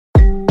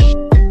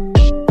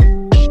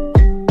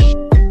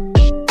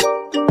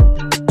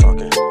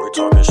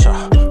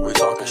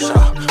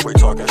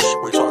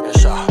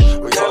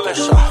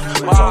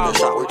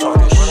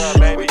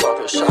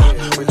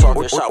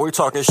we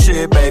talking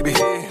shit, baby.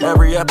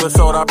 Every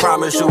episode, I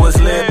promise you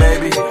is lit,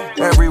 baby.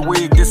 Every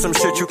week, get some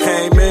shit you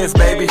can't miss,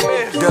 baby.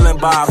 Dylan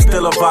Bob,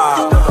 still a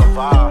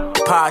vibe.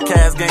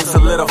 Podcast game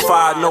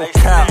solidified, no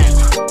cap.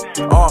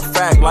 All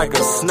fact like a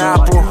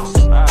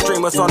Snapple.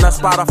 Stream us on that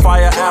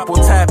Spotify or Apple,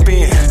 tap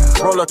in.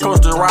 Roller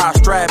coaster ride,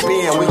 strap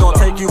in. We gon'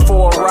 take you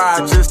for a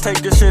ride, just take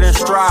this shit in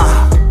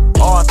stride.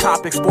 All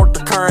topics, sport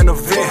the current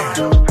event.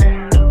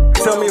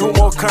 Tell me who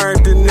more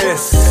current than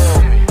this.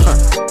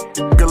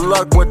 Good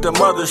luck with the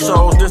mother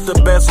shows, this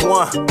the best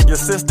one. Your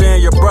sister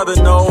and your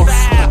brother knows.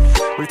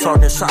 We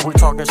talking shot, we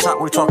talking shot,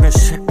 we talking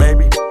shit,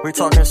 baby. We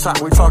talking shot,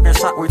 we talking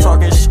shot, we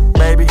talking shit,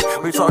 baby.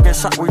 We talking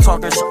shot, we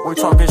talking shot, we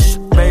talking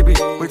shit, baby.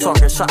 We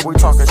talking shot, we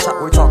talking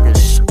shot, we talking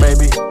shit,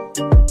 baby.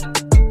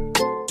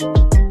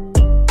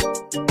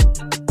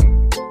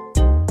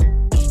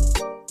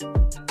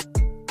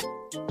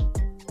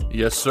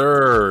 Yes,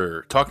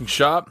 sir. Talking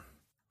Shop,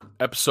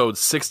 episode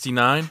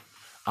 69.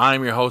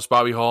 I'm your host,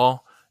 Bobby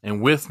Hall,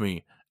 and with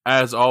me,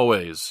 as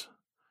always,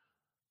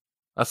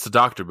 that's the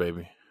doctor,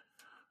 baby.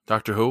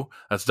 Doctor who?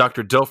 That's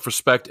Dr. Dilf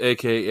Respect,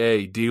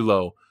 a.k.a.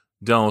 D-Lo.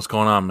 Dylan, what's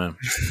going on, man?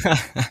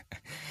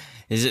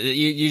 Is it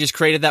you just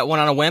created that one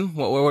on a whim?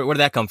 Where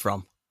did that come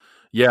from?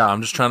 Yeah,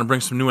 I'm just trying to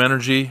bring some new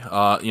energy, to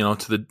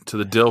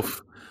the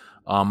Dilf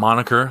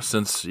moniker.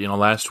 Since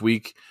last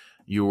week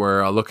you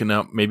were looking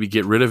to maybe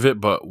get rid of it,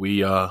 but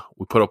we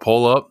put a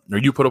poll up, or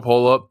you put a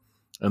poll up,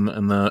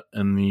 and the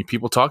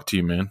people talk to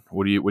you, man.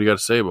 What do you got to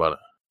say about it?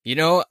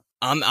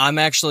 I'm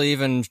actually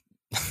even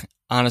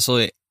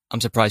honestly, I'm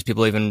surprised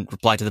people even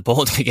replied to the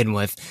poll to begin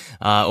with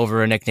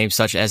over a nickname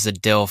such as the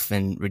Dilf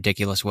in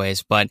ridiculous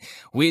ways. But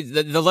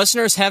the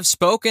listeners have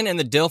spoken, and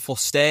the Dilf will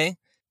stay.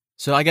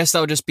 So I guess that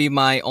would just be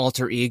my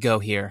alter ego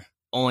here,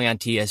 only on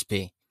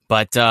TSP.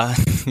 But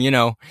you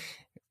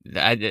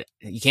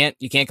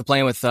can't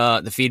complain with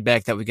the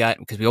feedback that we got,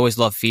 because we always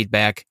love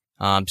feedback.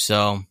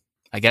 So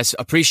I guess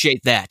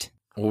appreciate that.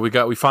 Well,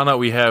 we found out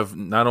we have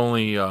not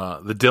only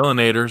the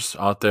Dylanators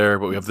out there,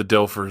 but we have the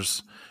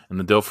Dilfers. And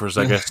the Dilfers,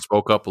 I guess,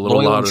 spoke up a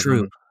little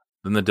louder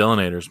than the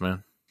Dylanators,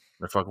 man.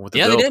 They're fucking with the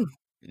Dilf. Yeah, they did.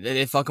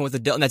 They're fucking with the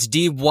Dilf. And that's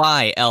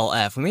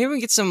DYLF. Maybe we can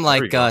get some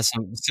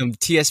some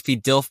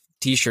TSP Dilf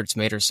t-shirts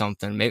made or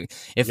something. Maybe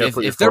if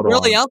they're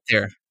really out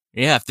there.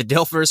 Yeah, if the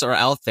Dilfers are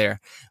out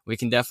there, we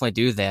can definitely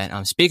do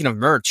that. Speaking of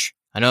merch,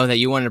 I know that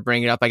you wanted to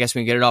bring it up. I guess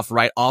we can get it off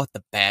right off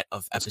the bat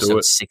of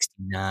episode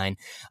 69.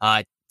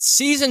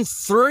 Season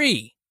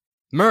 3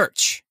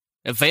 merch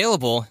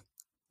available,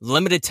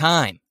 limited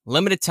time.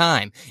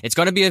 It's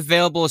going to be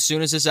available as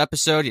soon as this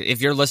episode.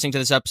 If you're listening to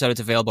this episode, it's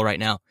available right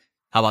now.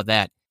 How about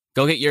that?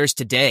 Go get yours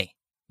today.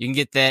 You can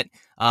get that.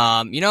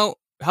 How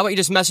about you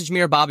just message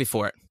me or Bobby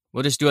for it?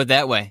 We'll just do it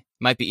that way.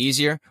 Might be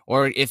easier.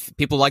 Or if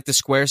people like the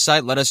Square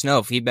site, let us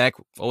know. Feedback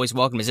always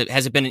welcome.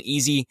 Has it been an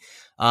easy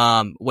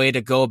way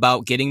to go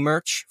about getting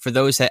merch for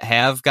those that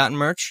have gotten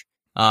merch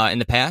in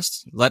the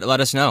past? Let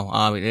us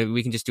know.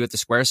 We can just do it the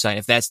Square site.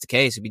 If that's the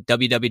case, it'd be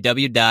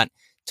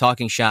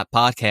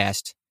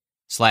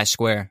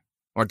www.talkingshoppodcast/square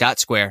or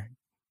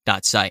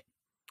 .square.site.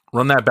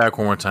 Run that back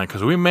one more time,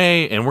 because we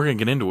may, and we're going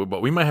to get into it,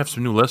 but we might have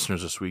some new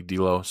listeners this week,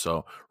 D-Lo.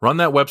 So run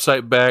that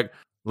website back.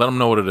 Let them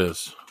know what it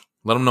is.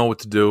 Let them know what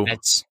to do.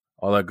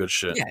 All that good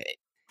shit. Yeah,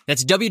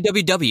 that's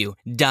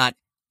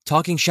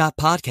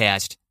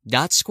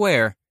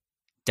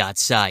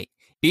www.talkingshoppodcast.square.site.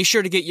 Be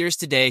sure to get yours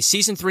today.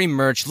 Season 3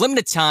 merch,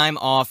 limited time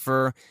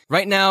offer.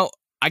 Right now,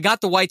 I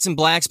got the whites and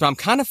blacks, but I'm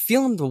kind of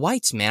feeling the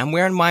whites, man. I'm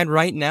wearing mine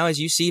right now, as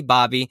you see,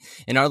 Bobby,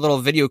 in our little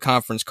video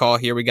conference call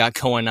here we got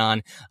going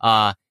on.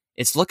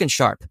 It's looking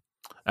sharp.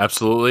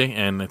 Absolutely,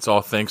 and it's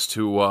all thanks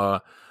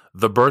to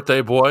the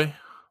birthday boy,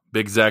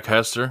 Big Zach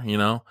Hester,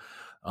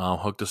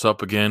 hooked us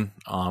up again.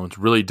 It's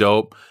really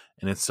dope,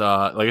 and it's,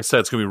 like I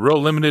said, it's going to be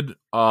real limited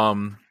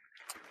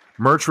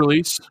merch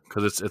release,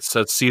 because it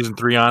says season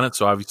 3 on it,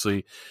 so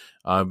obviously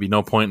there'd be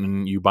no point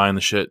in you buying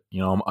the shit,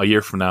 a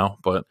year from now,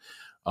 but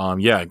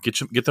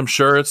get them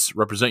shirts,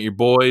 represent your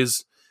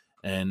boys,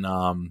 and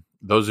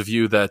those of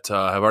you that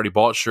have already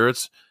bought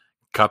shirts,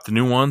 cop the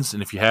new ones,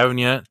 and if you haven't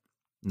yet,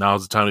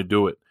 now's the time to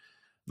do it.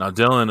 Now,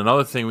 Dylan,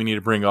 another thing we need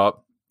to bring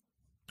up,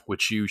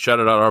 which you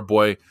shouted out our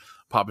boy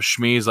Papa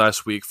Schmeez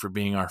last week for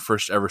being our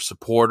first ever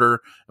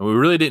supporter, and we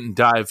really didn't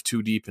dive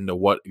too deep into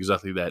what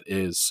exactly that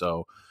is.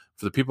 So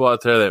for the people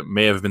out there that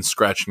may have been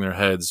scratching their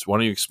heads, why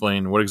don't you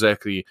explain what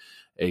exactly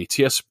a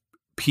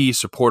TSP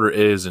supporter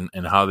is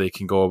and how they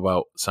can go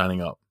about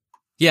signing up?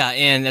 Yeah,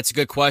 and that's a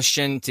good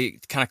question to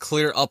kind of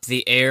clear up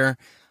the air.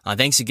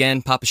 Thanks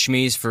again, Papa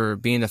Schmeez, for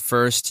being the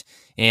first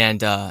and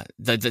the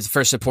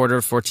first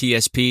supporter for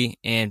TSP.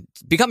 And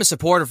become a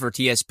supporter for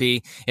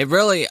TSP, it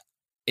really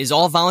is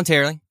all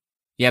voluntarily.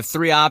 You have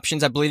 3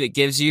 options, I believe it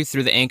gives you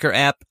through the Anchor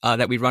app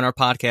that we run our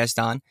podcast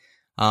on.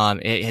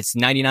 It's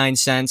 99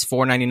 cents,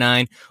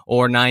 $4.99,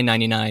 or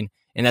 $9.99,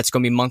 and that's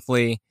going to be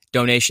monthly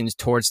donations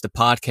towards the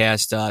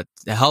podcast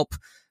to help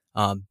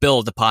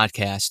build the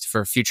podcast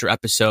for future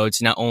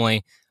episodes, not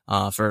only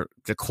for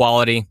the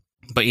quality,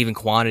 but even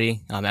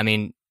quantity.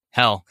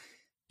 Hell,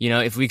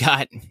 if we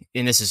got,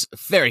 and this is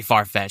very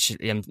far-fetched,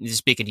 I'm just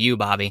speaking to you,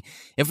 Bobby,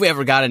 if we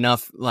ever got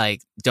enough like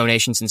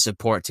donations and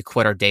support to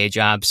quit our day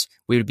jobs,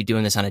 we would be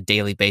doing this on a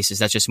daily basis.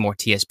 That's just more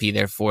TSP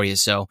there for you.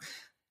 So,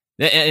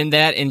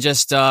 it's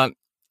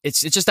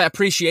just that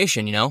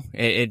appreciation,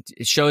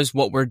 it shows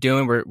what we're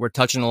doing. We're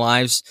touching the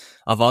lives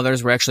of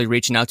others. We're actually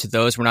reaching out to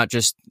those. We're not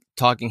just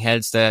talking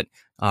heads that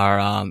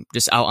are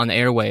just out on the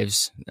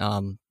airwaves,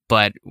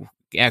 but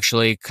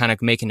actually kind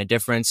of making a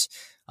difference.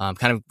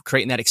 Kind of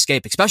creating that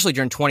escape, especially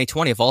during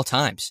 2020 of all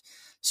times.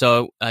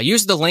 So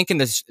use the link in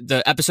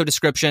the episode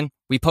description.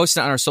 We post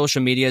it on our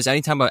social medias.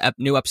 Anytime a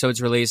new episode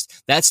is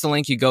released, that's the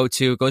link you go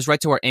to. It goes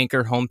right to our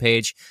Anchor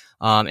homepage.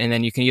 And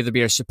then you can either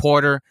be a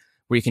supporter,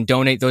 where you can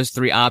donate those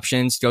 3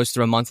 options. It goes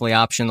through a monthly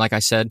option. Like I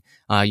said,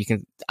 you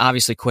can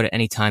obviously quit at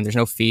any time. There's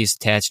no fees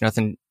attached,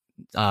 nothing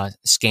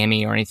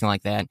scammy or anything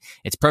like that.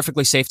 It's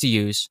perfectly safe to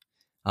use.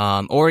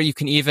 Or you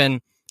can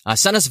even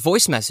send us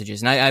voice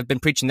messages. And I've been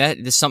preaching that.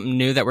 This is something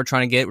new that we're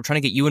trying to get. We're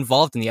trying to get you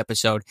involved in the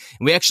episode.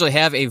 And we actually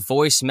have a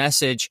voice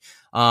message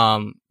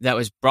that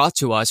was brought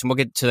to us, and we'll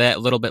get to that a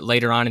little bit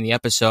later on in the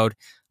episode.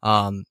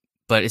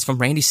 But it's from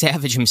Randy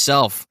Savage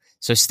himself.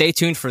 So stay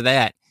tuned for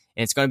that.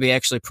 And it's going to be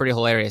actually pretty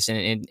hilarious.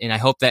 And I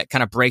hope that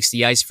kind of breaks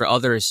the ice for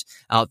others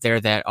out there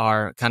that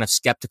are kind of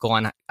skeptical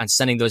on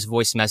sending those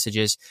voice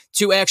messages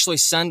to actually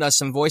send us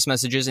some voice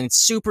messages. And it's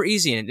super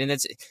easy. And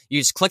it's,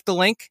 you just click the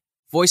link,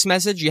 voice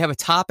message, you have a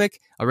topic,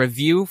 a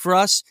review for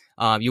us.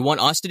 You want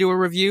us to do a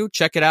review,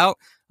 check it out.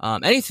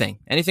 Anything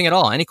at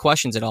all, any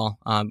questions at all.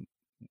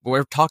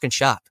 We're talking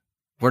shop.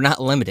 We're not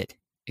limited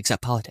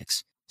except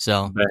politics.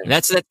 So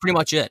that's pretty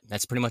much it.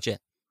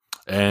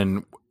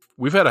 And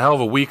we've had a hell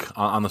of a week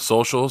on the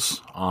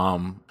socials.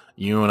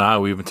 You and I,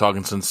 we've been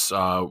talking since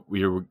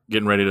we were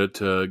getting ready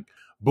to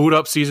boot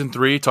up season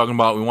 3, talking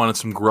about we wanted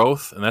some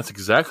growth, and that's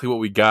exactly what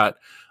we got.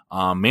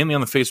 Mainly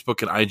on the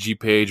Facebook and IG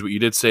page, but you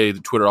did say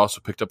that Twitter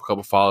also picked up a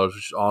couple followers,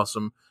 which is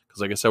awesome.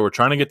 Because like I said, we're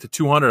trying to get to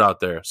 200 out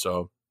there.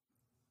 So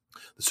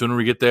the sooner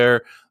we get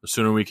there, the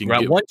sooner we can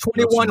get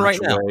 121 right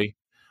now.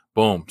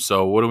 Boom.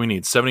 So what do we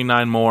need?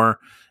 79 more.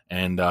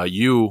 And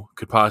you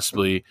could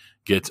possibly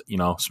get,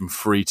 some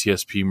free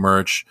TSP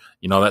merch.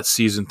 That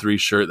season 3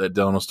 shirt that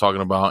Dylan was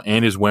talking about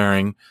and is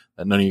wearing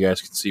that none of you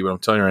guys can see, but I'm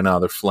telling you right now,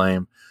 they're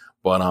flame.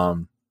 But I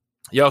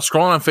was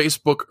scrolling on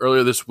Facebook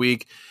earlier this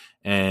week,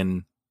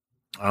 and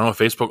I don't know if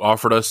Facebook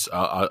offered us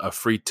a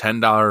free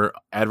 $10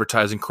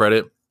 advertising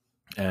credit,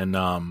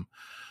 and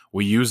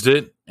we used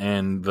it.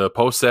 And the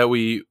post that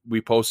we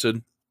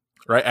posted,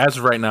 right as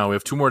of right now, we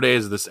have 2 more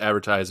days of this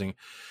advertising,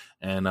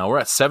 and we're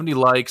at 70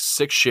 likes,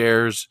 6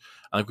 shares.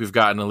 I think we've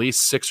gotten at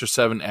least 6 or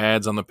 7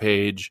 ads on the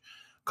page,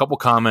 a couple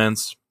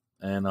comments,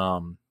 and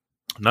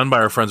none by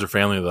our friends or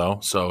family though.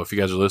 So if you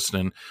guys are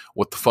listening,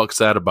 what the fuck's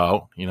that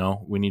about?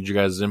 We need you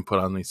guys' input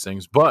on these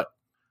things, but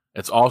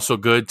it's also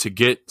good to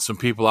get some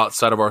people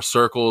outside of our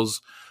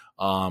circles,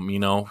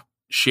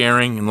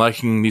 sharing and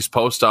liking these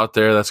posts out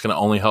there. That's going to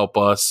only help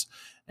us.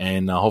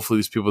 And hopefully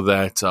these people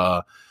that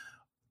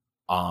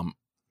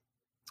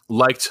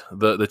liked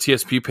the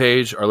TSP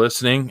page are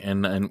listening,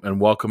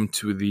 and welcome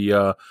to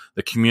the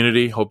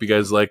community. Hope you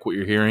guys like what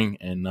you're hearing,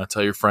 and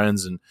tell your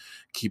friends and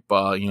keep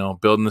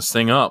building this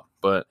thing up.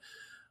 But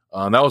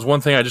that was one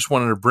thing I just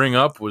wanted to bring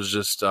up, was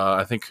just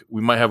I think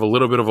we might have a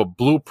little bit of a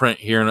blueprint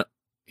here,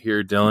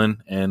 Dylan,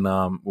 and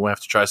we'll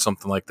have to try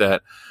something like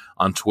that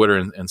on Twitter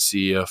and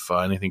see if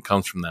anything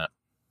comes from that.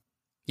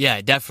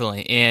 Yeah,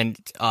 definitely. And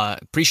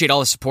appreciate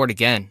all the support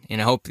again.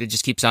 And I hope it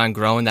just keeps on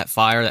growing, that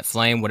fire, that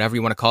flame, whatever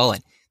you want to call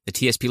it. The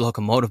TSP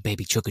locomotive,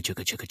 baby. Chugga,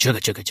 chugga, chugga, chugga,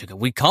 chugga, chugga.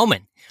 We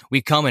coming.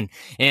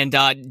 And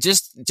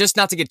just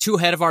not to get too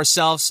ahead of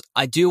ourselves,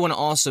 I do want to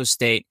also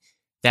state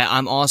that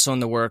I'm also in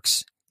the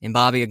works, and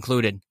Bobby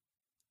included,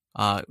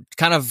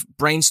 kind of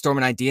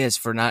brainstorming ideas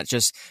for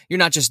you're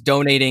not just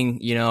donating,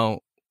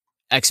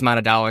 X amount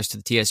of dollars to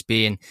the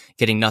TSP and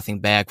getting nothing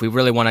back. We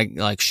really want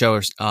to show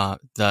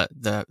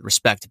the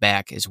respect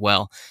back as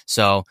well.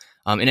 So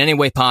in any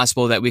way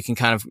possible that we can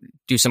kind of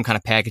do some kind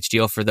of package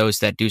deal for those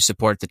that do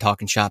support the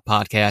Talking Shop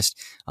podcast,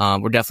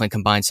 we're definitely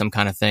combine some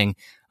kind of thing.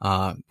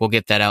 We'll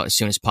get that out as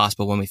soon as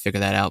possible when we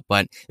figure that out.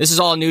 But this is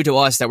all new to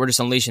us that we're just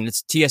unleashing.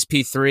 It's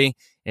TSP3.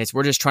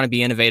 We're just trying to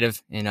be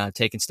innovative and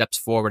taking steps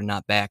forward and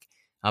not back.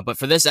 But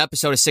for this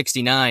episode of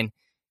 69,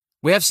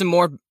 we have some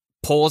more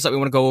polls that we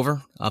want to go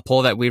over. A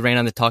poll that we ran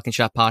on the Talking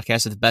Shop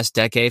podcast of the best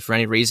decade. For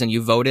any reason,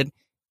 you voted,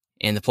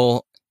 and the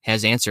poll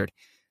has answered.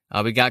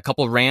 We got a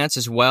couple of rants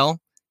as well,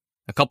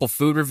 a couple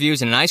food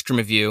reviews, and an ice cream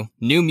review.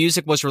 New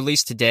music was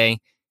released today.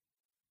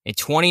 A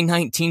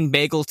 2019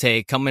 bagel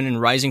take coming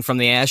and rising from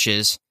the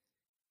ashes.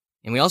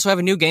 And we also have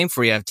a new game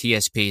for you at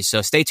TSP.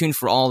 So stay tuned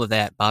for all of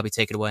that. Bobby,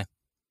 take it away.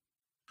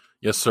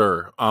 Yes,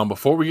 sir.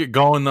 Before we get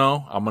going,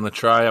 though, I'm going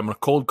to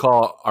cold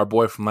call our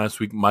boy from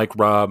last week, Mike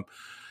Robb.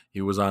 He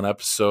was on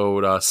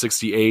episode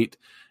 68,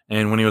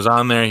 and when he was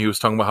on there, he was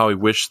talking about how he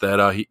wished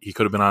that he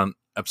could have been on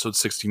episode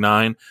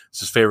 69.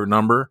 It's his favorite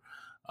number.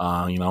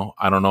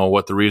 I don't know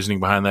what the reasoning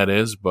behind that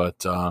is,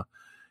 but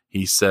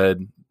he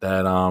said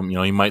that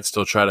he might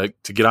still try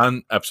to get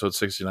on episode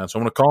 69. So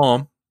I'm going to call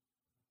him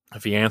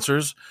If he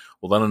answers,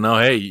 we'll let him know,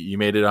 hey, you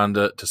made it on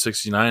to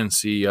 69 and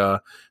see if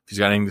he's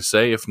got anything to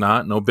say. If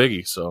not, no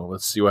biggie. So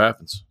let's see what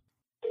happens.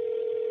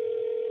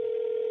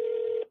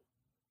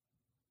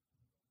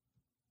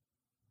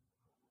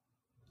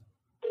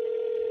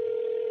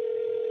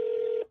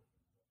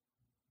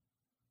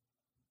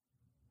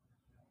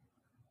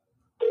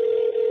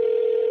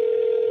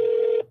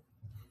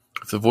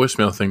 If the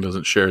voicemail thing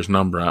doesn't share his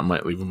number, I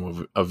might leave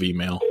him a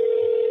email.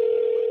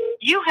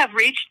 You have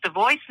reached the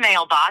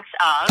voicemail box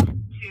of 2.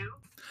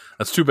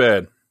 That's too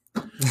bad.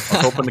 I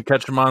was hoping to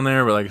catch him on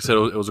there, but like I said,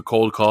 it was a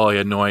cold call. He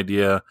had no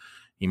idea.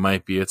 He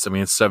might be. It's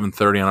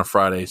 7:30 on a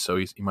Friday, so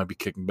he might be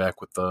kicking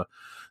back with the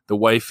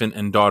wife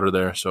and daughter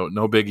there. So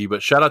no biggie.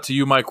 But shout out to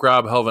you, Mike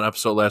Robb. Hell of an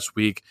episode last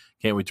week.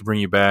 Can't wait to bring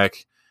you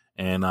back.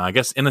 And I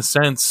guess in a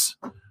sense,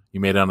 you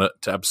made it on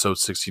to episode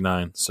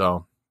 69.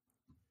 So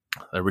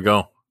there we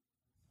go.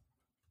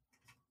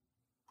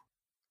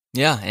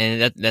 Yeah,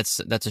 and that's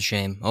a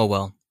shame. Oh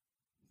well.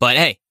 But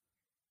hey,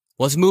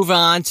 let's move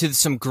on to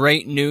some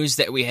great news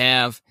that we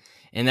have,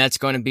 and that's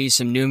going to be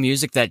some new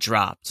music that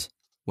dropped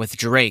with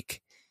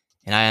Drake.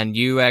 And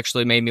you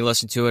actually made me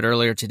listen to it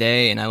earlier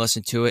today, and I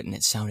listened to it, and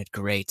it sounded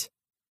great.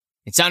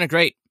 It sounded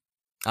great.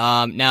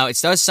 Now, it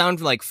does sound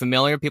like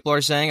familiar, people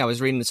are saying. I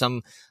was reading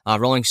some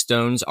Rolling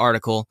Stones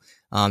article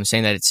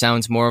saying that it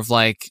sounds more of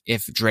like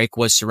if Drake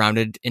was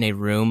surrounded in a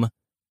room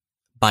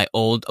by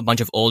a bunch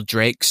of old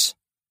Drakes.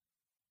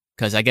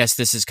 Because I guess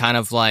this is kind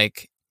of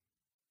like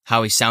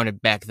how he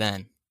sounded back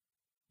then.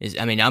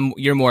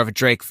 You're more of a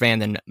Drake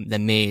fan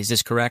than me. Is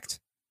this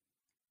correct?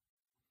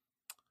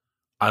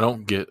 I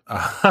don't get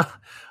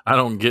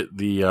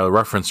the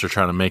reference they're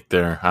trying to make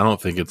there. I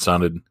don't think it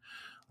sounded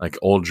like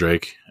old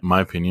Drake, in my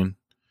opinion.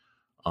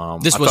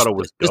 This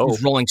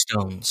was Rolling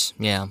Stones.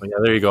 Yeah. Yeah,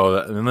 there you go.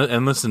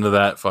 And listen to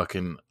that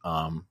fucking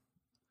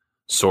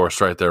source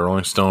right there.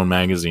 Rolling Stone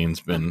magazine's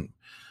been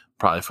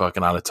probably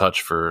fucking out of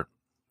touch for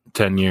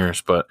 10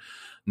 years. But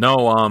no,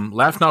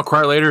 Laugh Now,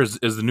 Cry Later is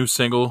the new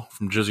single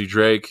from Drizzy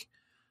Drake.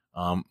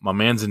 My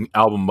man's in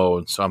album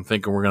mode, so I'm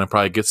thinking we're going to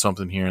probably get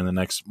something here in the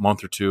next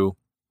month or two.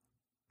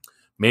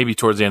 Maybe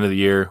towards the end of the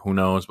year, who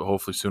knows, but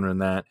hopefully sooner than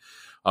that.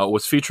 It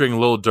was featuring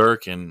Lil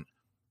Durk, and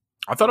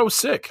I thought it was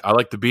sick. I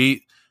like the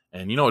beat,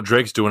 and you know what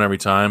Drake's doing every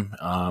time.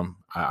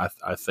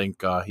 I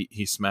think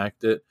he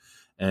smacked it,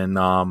 and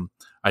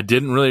I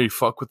didn't really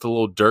fuck with the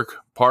Lil Durk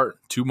part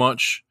too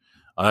much.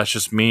 That's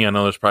just me. I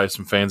know there's probably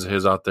some fans of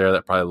his out there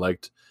that probably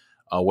liked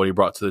what he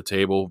brought to the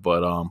table,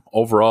 but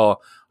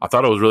overall, I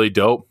thought it was really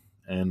dope,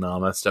 and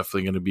that's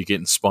definitely going to be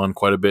getting spun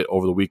quite a bit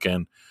over the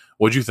weekend.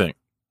 What'd you think?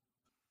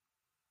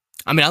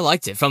 I mean, I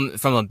liked it from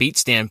a beat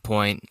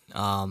standpoint.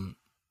 I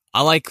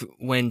like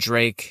when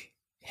Drake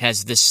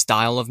has this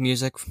style of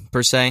music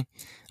per se,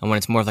 and when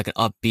it's more of like an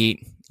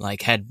upbeat,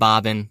 like head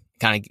bobbing,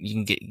 kind of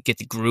you can get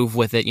the groove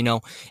with it, you know,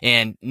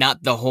 and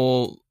not the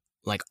whole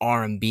like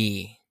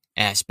R&B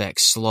aspect,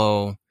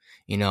 slow,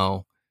 you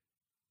know,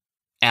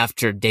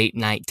 after date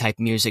night type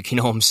music. You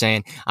know what I'm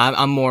saying?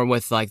 I'm more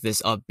with like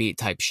this upbeat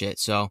type shit.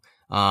 So,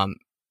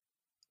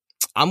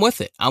 I'm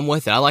with it. I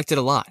liked it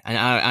a lot. And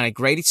on a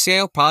grading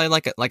scale, probably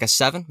like a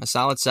 7, a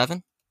solid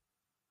 7.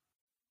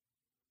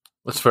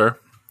 That's fair.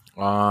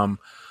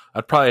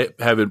 I'd probably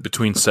have it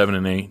between 7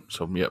 and 8.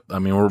 So, yep. I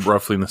mean, we're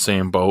roughly in the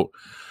same boat.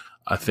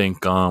 I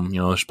think,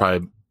 there's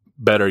probably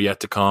better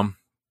yet to come.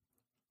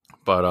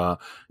 But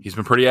he's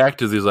been pretty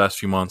active these last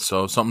few months,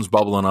 so something's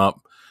bubbling up.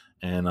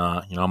 And,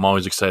 I'm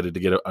always excited to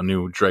get a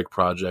new Drake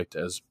project,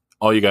 as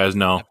all you guys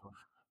know.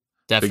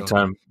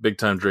 Definitely. Big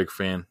time Drake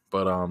fan.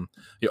 But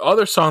the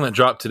other song that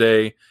dropped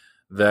today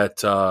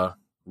that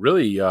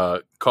really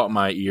caught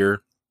my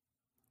ear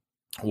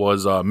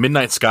was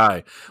Midnight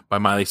Sky by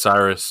Miley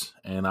Cyrus.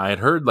 And I had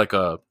heard like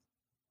a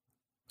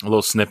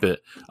little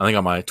snippet, I think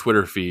on my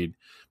Twitter feed,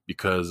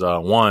 because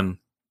one,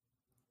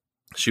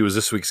 she was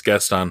this week's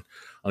guest on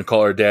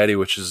Call Her Daddy,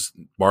 which is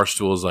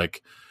Barstool's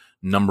like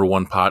number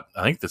one I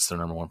think that's their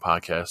number one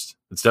podcast.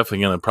 It's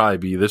definitely going to probably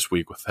be this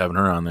week with having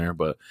her on there,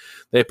 but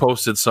they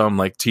posted some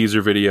like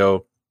teaser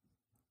video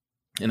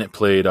and it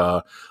played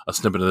a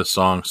snippet of this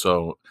song.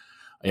 So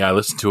yeah, I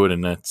listened to it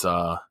and it's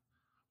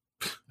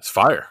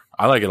fire.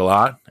 I like it a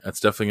lot. It's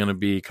definitely going to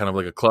be kind of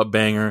like a club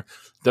banger.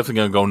 Definitely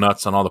going to go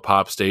nuts on all the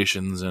pop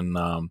stations, and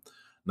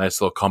nice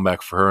little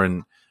comeback for her.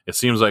 And it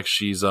seems like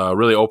she's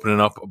really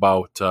opening up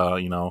about,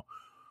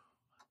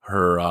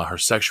 her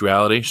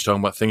sexuality. She's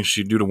talking about things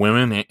she'd do to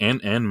women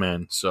and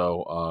men.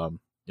 So,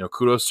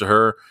 kudos to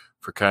her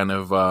for kind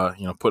of,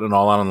 putting it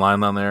all out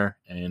online on there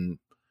and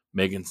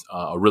making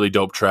a really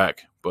dope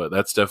track. But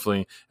that's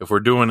definitely, if we're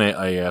doing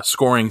a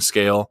scoring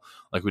scale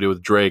like we did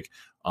with Drake,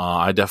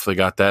 I definitely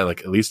got that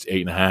like at least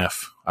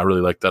 8.5. I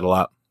really like that a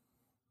lot.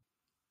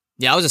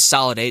 Yeah, I was a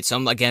solid 8, so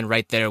I'm again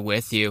right there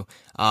with you.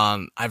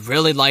 I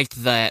really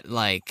liked that,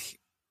 like,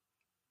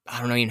 I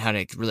don't know even how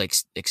to really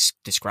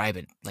describe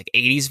it, like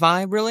 80s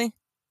vibe. Really,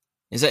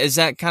 is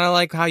that kind of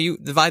like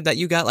the vibe that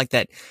you got, like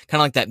that kind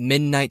of like that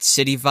Midnight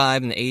City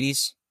vibe in the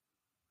 80s?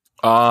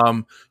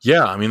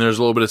 Yeah, I mean, there's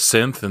a little bit of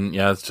synth, and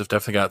yeah, it's just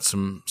definitely got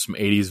some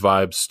 80s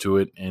vibes to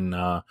it. And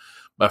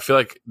But I feel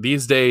like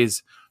these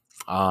days,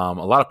 a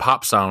lot of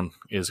pop sound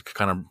is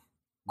kind of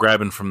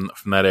grabbing from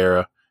that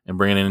era and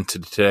bringing it into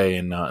today,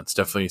 and it's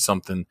definitely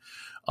something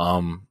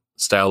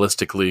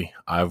stylistically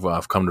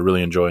I've come to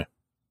really enjoy.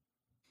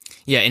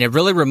 Yeah, and it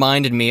really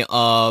reminded me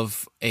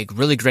of a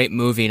really great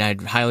movie, and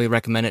I'd highly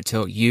recommend it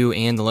to you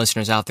and the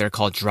listeners out there,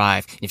 called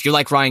Drive. If you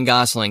like Ryan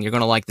Gosling, you're going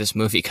to like this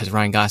movie because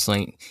Ryan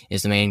Gosling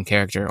is the main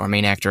character or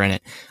main actor in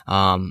it.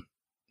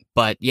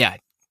 But yeah,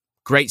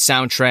 great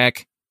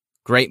soundtrack,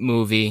 great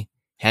movie,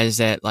 has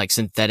that like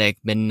synthetic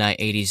midnight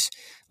 80s,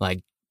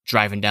 like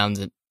driving down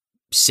the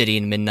city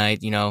in midnight,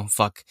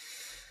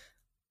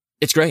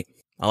 it's great.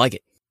 I like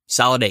it.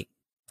 Solid 8.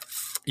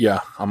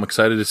 Yeah, I'm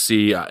excited to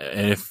see,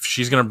 and if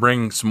she's going to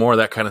bring some more of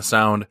that kind of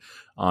sound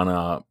on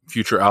a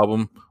future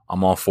album,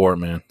 I'm all for it,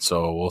 man.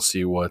 So we'll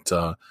see what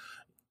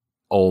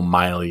old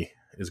Miley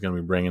is going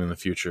to be bringing in the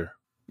future.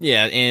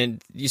 Yeah,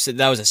 and you said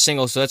that was a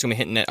single, so that's going to be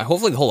hitting it.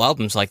 Hopefully the whole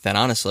album's like that,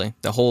 honestly.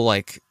 The whole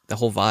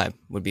vibe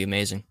would be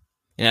amazing.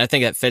 And I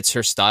think that fits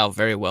her style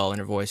very well in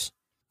her voice.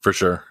 For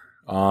sure.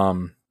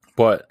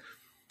 But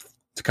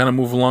to kind of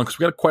move along, because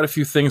we got quite a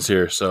few things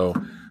here, so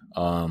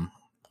I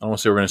don't want to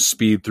say we're going to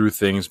speed through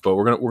things, but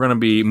we're going to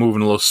be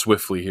moving a little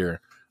swiftly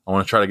here. I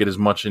want to try to get as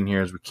much in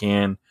here as we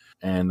can.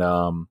 And,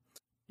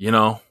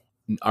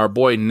 our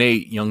boy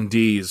Nate, Young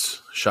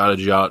D's,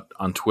 shouted you out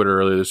on Twitter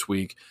earlier this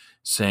week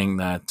saying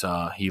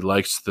that he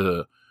likes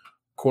the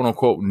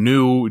quote-unquote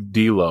new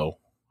D-Lo,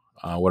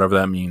 whatever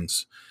that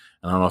means.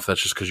 And I don't know if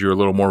that's just because you were a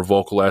little more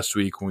vocal last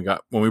week when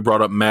we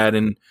brought up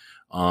Madden,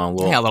 a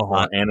little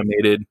more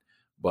animated.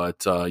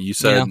 But you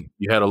said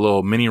you had a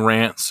little mini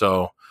rant,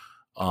 so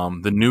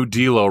the new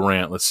D-Lo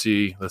rant. Let's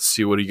see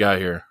what you got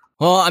here.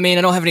 Well, I mean,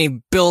 I don't have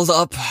any build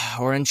up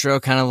or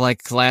intro, kind of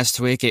like last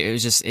week. It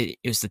was just it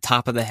was the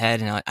top of the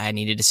head, and I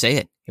needed to say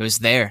it. It was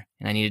there,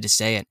 and I needed to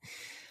say it.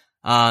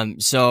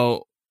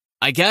 So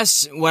I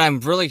guess what I'm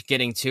really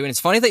getting to, and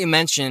it's funny that you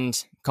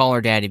mentioned Call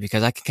Her Daddy,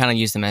 because I can kind of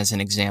use them as an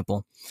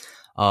example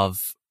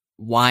of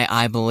why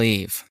I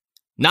believe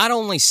not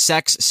only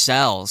sex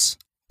sells,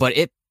 but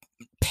it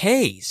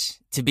pays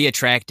to be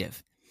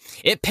attractive.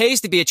 It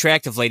pays to be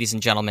attractive, ladies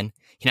and gentlemen.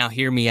 Now,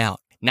 hear me out.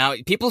 Now,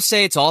 people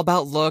say it's all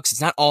about looks.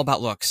 It's not all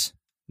about looks.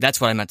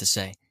 That's what I meant to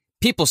say.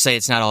 People say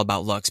it's not all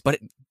about looks, but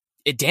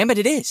damn it,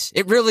 it is.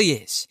 It really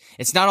is.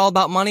 It's not all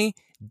about money.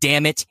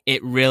 Damn it,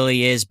 it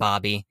really is,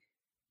 Bobby.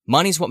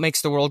 Money's what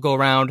makes the world go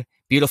around.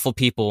 Beautiful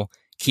people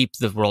keep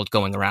the world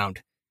going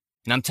around.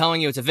 And I'm telling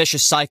you, it's a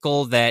vicious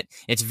cycle that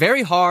it's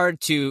very hard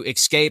to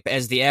escape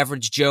as the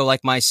average Joe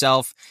like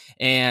myself.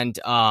 And,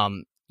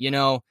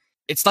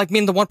 it's like me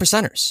and the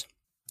 1%ers.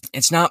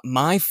 It's not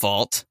my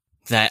fault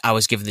that I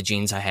was given the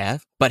genes I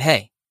have, but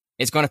hey,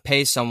 it's going to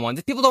pay someone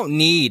that people don't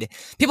need.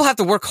 People have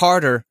to work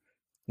harder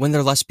when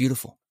they're less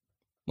beautiful.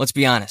 Let's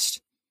be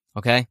honest.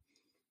 Okay.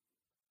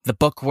 The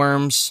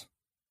bookworms,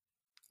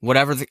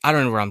 whatever. I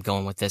don't know where I'm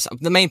going with this.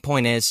 The main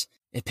point is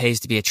it pays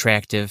to be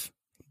attractive.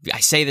 I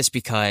say this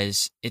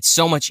because it's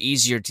so much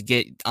easier to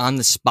get on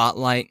the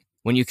spotlight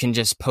when you can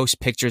just post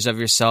pictures of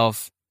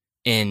yourself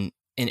in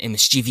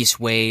mischievous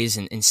ways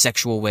and in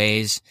sexual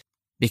ways,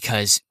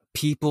 because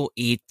people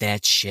eat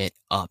that shit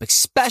up,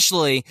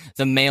 especially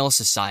the male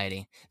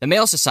society. The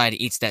male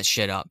society eats that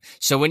shit up.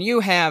 So when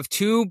you have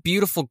two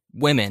beautiful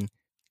women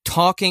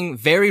talking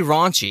very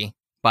raunchy,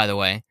 by the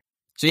way,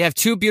 so you have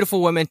two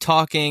beautiful women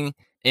talking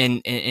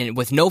in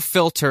with no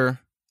filter,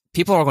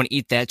 people are going to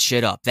eat that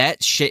shit up.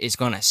 That shit is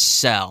going to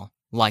sell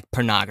like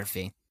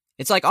pornography.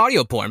 It's like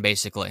audio porn,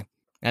 basically.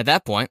 At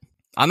that point,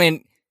 I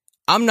mean,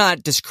 I'm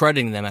not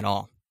discrediting them at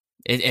all.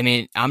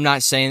 I'm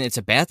not saying it's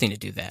a bad thing to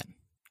do that.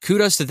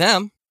 Kudos to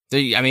them.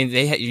 You're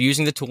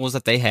using the tools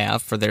that they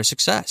have for their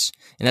success.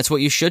 And that's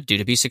what you should do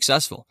to be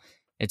successful.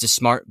 It's a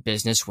smart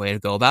business way to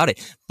go about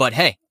it. But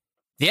hey,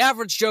 the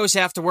average Joes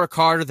have to work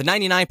harder. The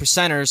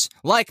 99%ers,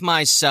 like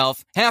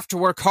myself, have to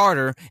work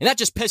harder. And that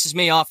just pisses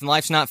me off, and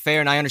life's not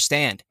fair, and I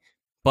understand.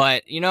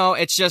 But,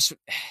 it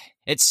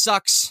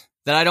sucks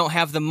that I don't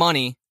have the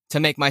money to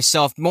make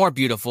myself more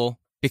beautiful,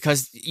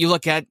 because you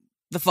look at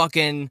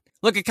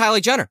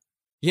Kylie Jenner.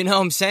 You know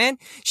what I'm saying?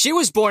 She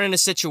was born in a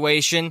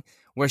situation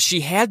where she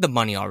had the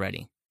money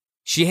already.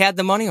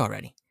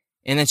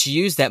 And then she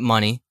used that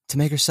money to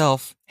make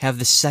herself have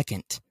the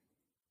second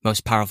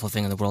most powerful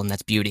thing in the world, and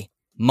that's beauty.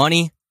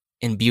 Money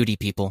and beauty,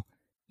 people.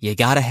 You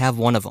gotta have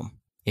one of them.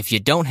 If you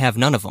don't have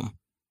none of them,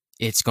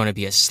 it's going to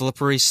be a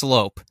slippery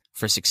slope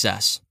for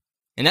success.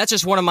 And that's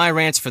just one of my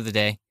rants for the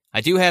day.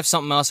 I do have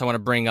something else I want to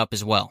bring up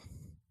as well.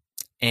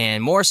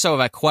 And more so of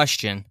a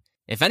question.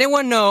 If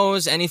anyone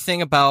knows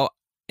anything about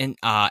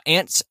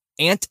ant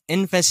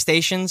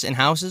infestations in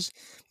houses,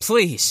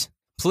 please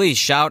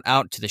shout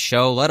out to the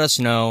show. Let us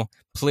know,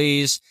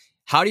 please.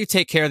 How do you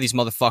take care of these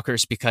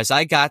motherfuckers? Because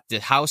I got the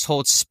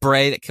household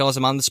spray that kills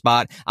them on the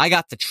spot. I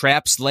got the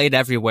traps laid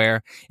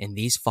everywhere, and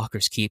these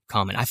fuckers keep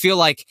coming. I feel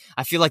like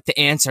the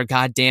ants are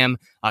goddamn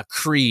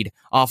Creed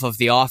off of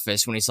The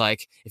Office when he's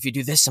like, if you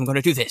do this, I'm going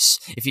to do this.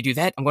 If you do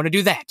that, I'm going to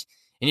do that.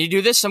 And you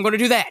do this, I'm going to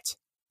do that.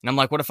 And I'm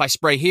like, what if I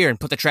spray here and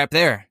put the trap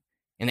there?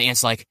 And the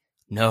ant's like,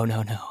 no.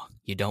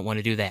 You don't want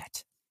to do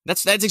that.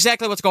 That's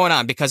exactly what's going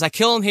on, because I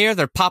kill them here,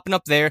 they're popping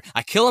up there.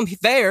 I kill them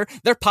there,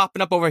 they're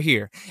popping up over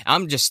here.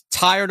 I'm just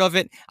tired of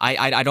it.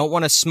 I don't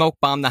want to smoke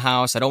bomb the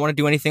house. I don't want to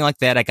do anything like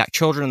that. I got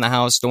children in the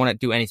house. Don't want to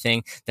do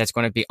anything that's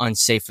going to be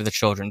unsafe for the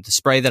children. The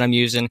spray that I'm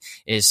using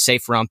is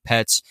safe around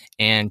pets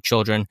and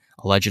children,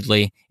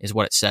 allegedly, is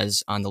what it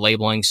says on the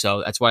labeling.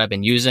 So that's what I've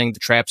been using. The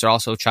traps are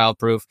also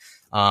childproof,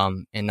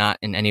 and not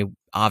in any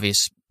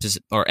obvious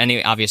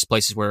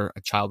places where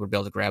a child would be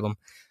able to grab them.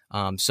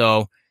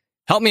 So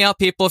help me out,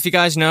 people, if you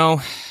guys know.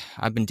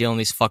 I've been dealing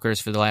with these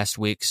fuckers for the last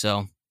week.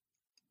 So,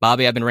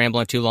 Bobby, I've been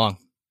rambling too long.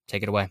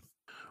 Take it away.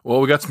 Well,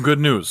 we got some good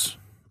news.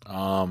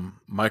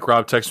 Mike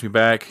Robb texted me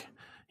back.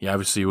 He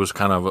obviously was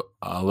kind of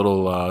a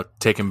little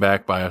taken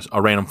back by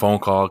a random phone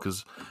call,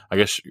 because I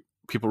guess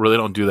people really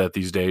don't do that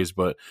these days.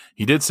 But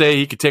he did say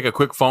he could take a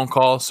quick phone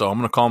call, so I'm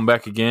going to call him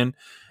back again.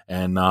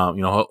 And,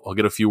 he'll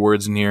get a few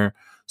words in here.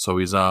 So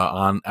he's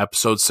on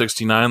episode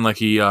 69 like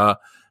he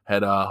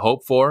had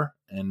hoped for.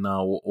 And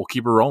we'll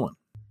keep it rolling.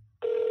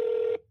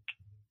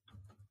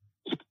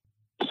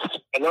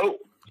 Hello?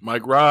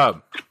 Mike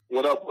Robb.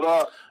 What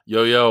up?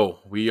 Yo.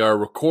 We are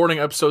recording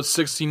episode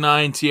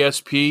 69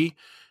 TSP.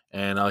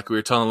 And like we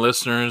were telling the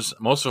listeners,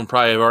 most of them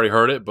probably have already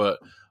heard it, but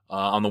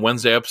on the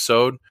Wednesday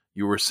episode,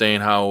 you were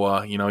saying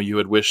how, you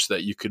had wished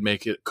that you could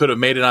have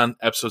made it on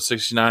episode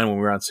 69 when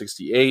we were on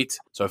 68.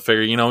 So I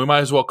figured, we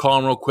might as well call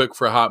him real quick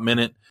for a hot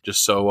minute,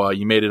 just so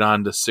you made it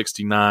on to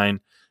 69.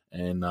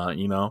 And,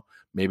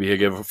 maybe he'll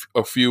give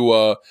a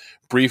few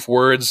brief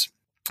words,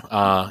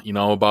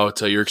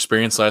 about your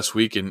experience last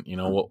week, and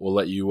we'll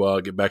let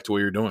you get back to what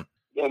you're doing.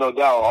 Yeah, no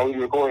doubt. Are we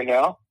recording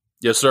now?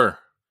 Yes, sir.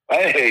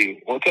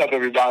 Hey, what's up,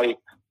 everybody?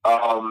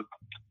 So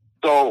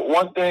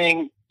one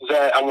thing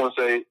that I want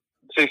to say,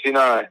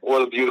 69.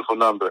 What a beautiful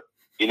number.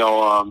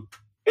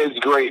 It's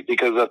great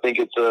because I think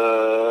it's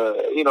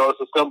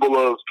it's a symbol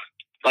of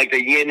like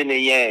the yin and the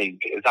yang.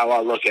 Is how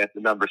I look at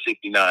the number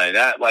 69.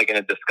 Not like in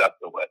a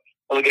disgusting way.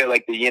 I look at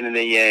like the yin and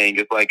the yang.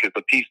 It's like it's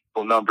a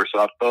peaceful number. So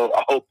I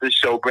hope this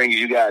show brings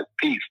you guys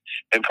peace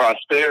and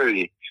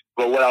prosperity.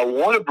 But what I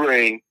want to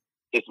bring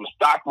is some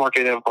stock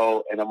market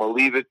info, and I'm going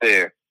to leave it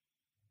there.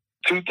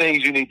 2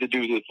 things you need to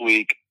do this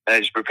week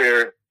as you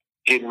prepare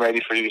getting ready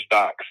for your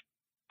stocks.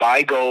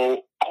 Buy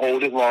gold,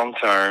 hold it long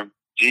term.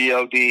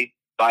 GOD,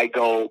 buy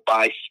gold,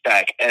 buy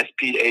SPAQ,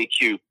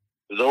 SPAQ.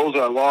 Those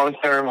are long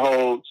term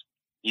holds.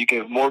 You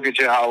can mortgage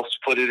your house,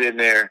 put it in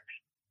there.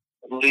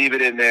 Leave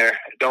it in there.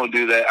 Don't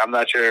do that. I'm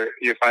not your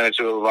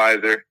financial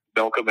advisor.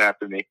 Don't come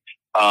after me.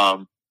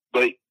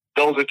 But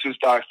those are 2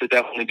 stocks to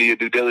definitely do your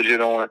due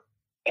diligence on,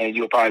 and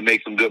you'll probably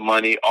make some good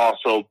money.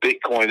 Also,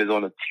 Bitcoin is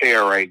on a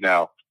tear right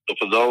now. So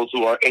for those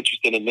who are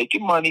interested in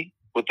making money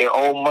with their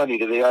own money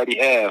that they already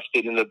have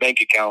sitting in the bank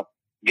account,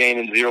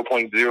 gaining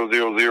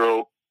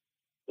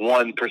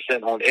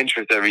 0.0001% on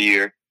interest every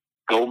year,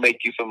 go make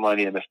you some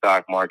money in the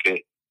stock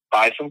market.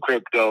 Buy some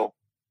crypto.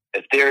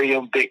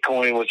 Ethereum,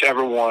 Bitcoin,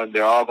 whichever one,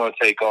 they're all going to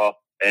take off,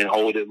 and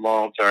hold it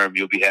long term.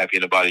 You'll be happy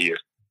in about a year.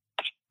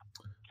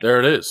 There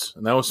it is.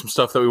 And that was some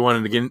stuff that we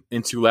wanted to get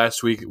into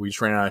last week. We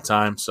just ran out of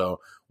time.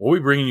 So we'll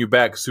be bringing you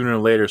back sooner or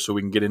later so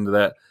we can get into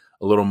that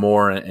a little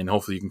more. And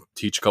hopefully you can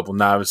teach a couple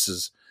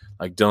novices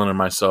like Dylan and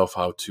myself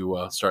how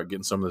to start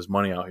getting some of this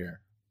money out here.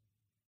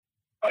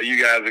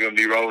 You guys are going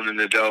to be rolling in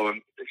the dough,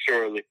 and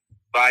surely.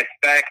 Buy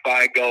SPAQ,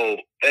 buy gold.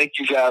 Thank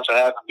you guys for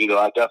having me, though.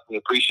 I definitely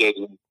appreciate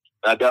it.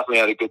 I definitely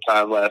had a good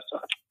time last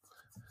time.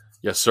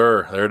 Yes,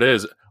 sir. There it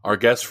is. Our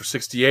guest for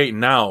 68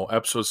 now,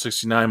 episode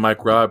 69,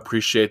 Mike Robb.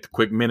 Appreciate the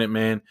quick minute,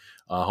 man.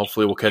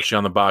 Hopefully we'll catch you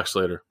on the box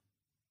later.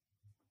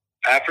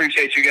 I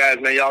appreciate you guys,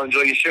 man. Y'all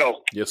enjoy your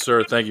show. Yes,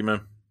 sir. Thank you,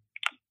 man.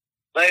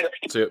 Later.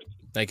 See you.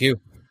 Thank you.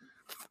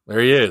 There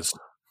he is.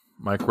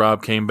 Mike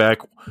Robb came back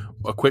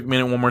a quick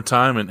minute one more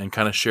time and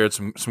kind of shared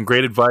some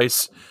great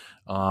advice.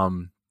 I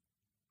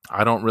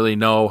don't really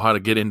know how to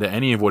get into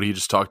any of what he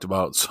just talked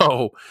about,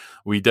 so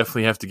we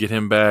definitely have to get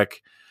him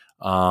back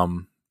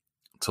to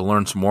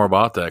learn some more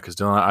about that. Because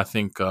Dylan, I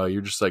think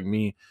you're just like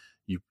me.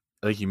 I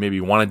think you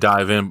maybe want to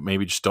dive in,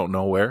 maybe just don't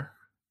know where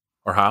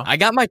or how. I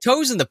got my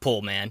toes in the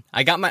pool, man.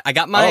 I got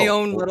my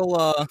own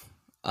little.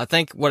 I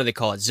think, what do they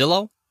call it?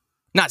 Zillow?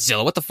 Not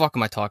Zillow. What the fuck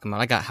am I talking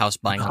about? I got house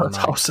buying on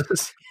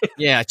houses.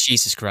 Yeah,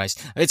 Jesus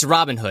Christ. It's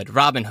Robinhood.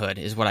 Robinhood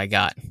is what I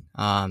got.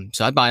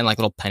 So I buy in like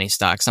little penny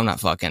stocks. I'm not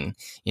fucking,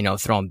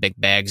 throwing big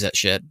bags at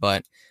shit.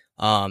 But,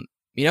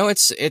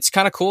 it's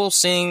kind of cool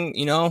seeing,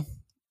 you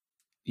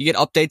get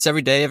updates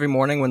every day, every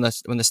morning when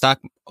the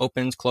stock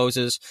opens,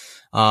 closes.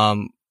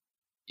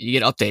 You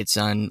get updates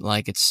on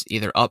like it's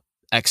either up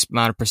X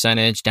amount of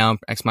percentage, down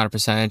X amount of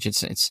percentage.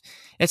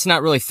 It's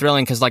not really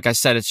thrilling because, like I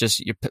said, it's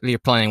just you're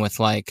playing with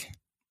like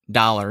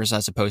dollars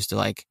as opposed to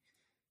like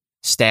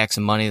stacks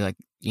of money, like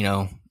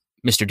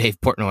Mr. Dave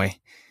Portnoy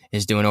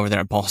is doing over there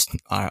at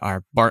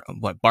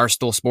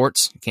Barstool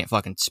Sports. I can't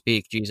fucking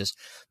speak, Jesus.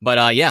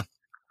 But yeah,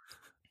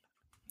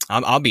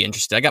 I'll be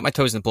interested. I got my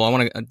toes in the pool. I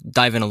want to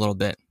dive in a little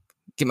bit,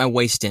 get my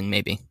waist in,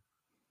 maybe.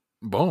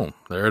 Boom,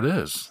 there it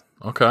is.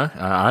 Okay,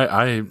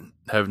 I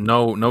have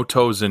no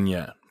toes in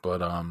yet,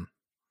 but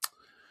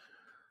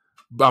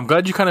I'm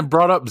glad you kind of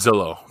brought up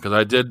Zillow, because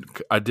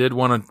I did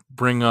want to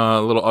bring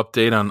a little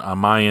update on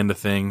my end of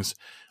things.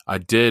 I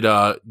did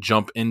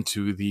jump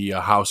into the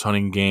house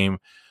hunting game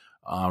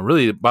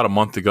really about a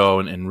month ago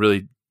and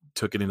really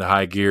took it into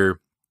high gear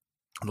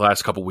the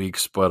last couple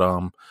weeks. But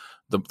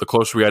the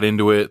closer we got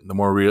into it, the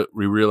more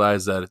we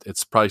realized that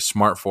it's probably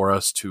smart for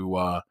us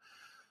to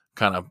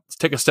kind of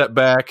take a step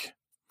back,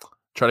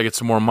 try to get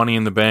some more money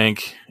in the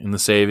bank, in the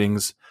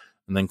savings,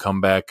 and then come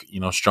back,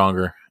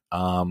 stronger.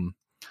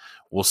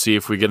 We'll see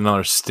if we get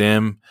another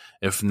stim.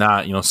 If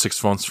not,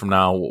 6 months from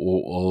now,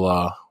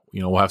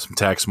 we'll have some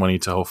tax money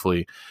to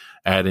hopefully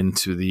add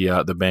into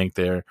the bank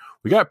there.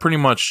 We got pretty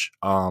much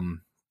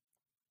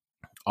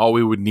all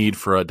we would need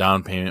for a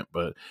down payment,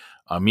 but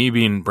me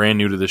being brand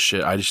new to this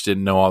shit, I just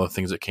didn't know all the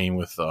things that came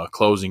with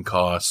closing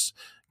costs,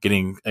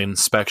 getting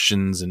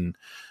inspections, and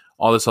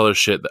all this other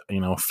shit,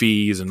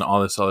 fees and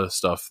all this other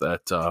stuff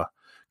that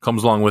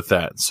comes along with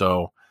that.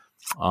 So,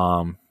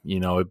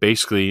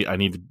 basically I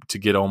need to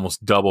get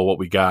almost double what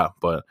we got,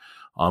 but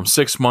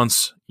 6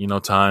 months,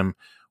 time,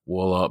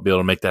 we'll be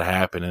able to make that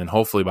happen. And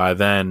hopefully by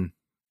then,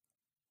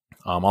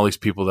 all these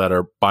people that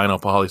are buying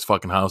up all these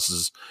fucking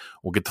houses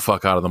will get the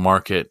fuck out of the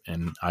market,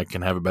 and I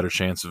can have a better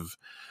chance of,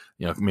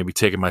 maybe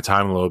taking my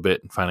time a little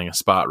bit and finding a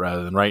spot,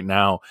 rather than right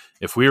now.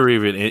 If we were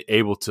even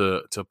able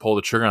to pull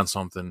the trigger on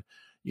something,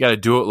 you got to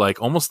do it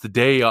like almost the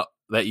day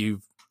that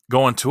you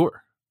go on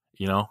tour.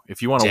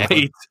 If you want to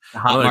wait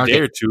another day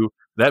or two,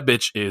 that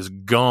bitch is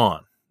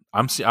gone.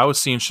 I was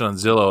seeing shit on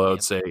Zillow. I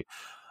would say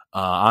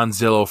on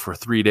Zillow for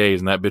 3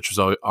 days, and that bitch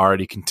was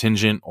already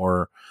contingent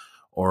or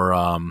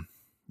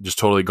just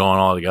totally gone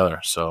altogether.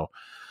 So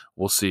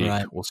we'll see.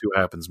 Right. We'll see what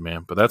happens,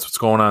 man. But that's what's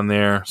going on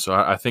there. So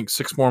I think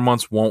 6 more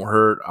months won't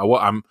hurt.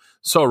 I'm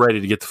so ready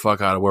to get the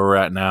fuck out of where we're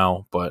at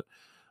now, but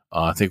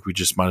I think we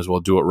just might as well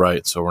do it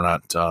right, so we're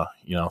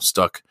not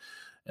stuck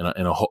in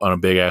a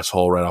big ass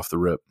hole right off the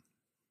rip.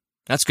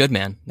 That's good,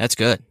 man. That's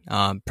good.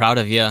 Proud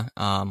of you.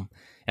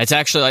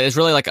 It's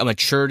really like a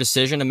mature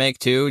decision to make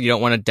too. You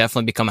don't want to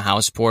definitely become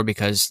house poor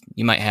because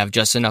you might have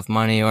just enough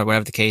money or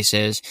whatever the case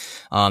is.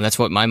 That's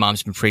what my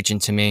mom's been preaching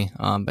to me.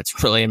 But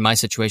it's really in my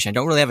situation, I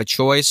don't really have a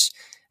choice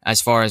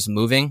as far as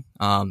moving.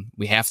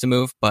 We have to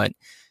move, but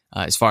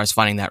as far as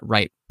finding that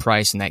right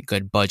price and that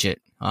good budget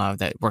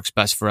that works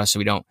best for us, so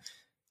we don't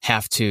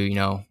have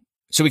to,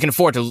 so we can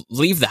afford to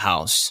leave the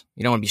house.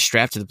 You don't want to be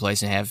strapped to the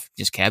place and have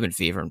just cabin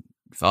fever.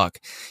 Fuck,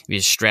 be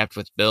just strapped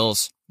with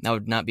bills. That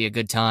would not be a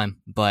good time.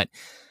 But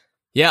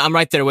yeah, I'm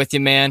right there with you,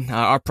 man.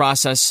 Our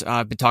process,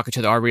 I've been talking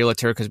to our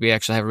realtor, because we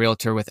actually have a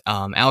realtor with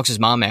Alex's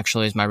mom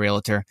actually is my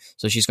realtor.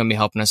 So she's going to be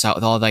helping us out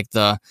with all like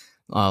the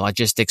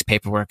logistics,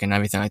 paperwork, and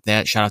everything like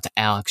that. Shout out to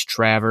Alex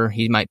Traver.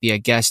 He might be a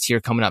guest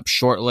here coming up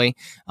shortly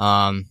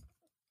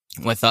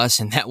with us.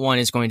 And that one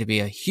is going to be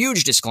a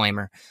huge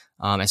disclaimer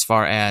as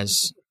far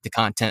as the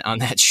content on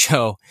that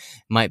show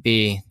might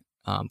be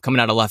coming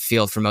out of left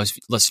field for most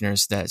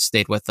listeners that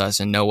stayed with us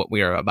and know what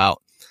we are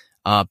about.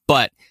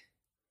 But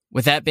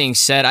with that being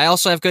said, I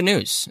also have good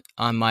news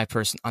on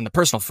the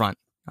personal front.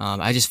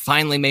 I just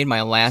finally made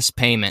my last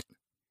payment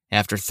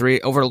after 3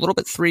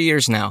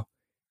 years now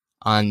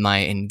on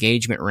my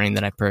engagement ring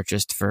that I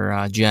purchased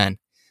for Jen.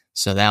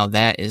 So now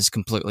that is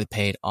completely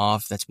paid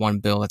off. That's one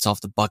bill that's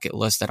off the bucket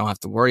list I don't have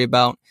to worry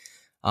about.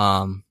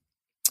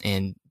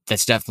 And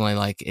that's definitely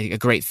like a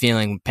great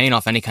feeling, paying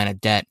off any kind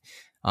of debt.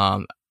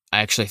 I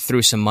actually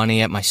threw some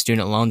money at my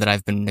student loan that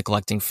I've been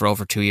neglecting for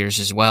over 2 years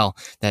as well.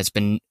 That's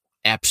been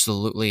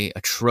absolutely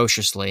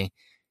atrociously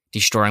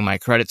destroying my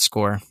credit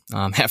score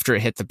after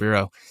it hit the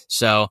bureau.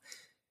 So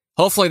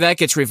hopefully that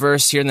gets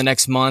reversed here in the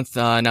next month.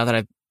 Now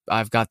that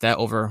I've got that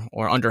over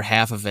or under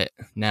half of it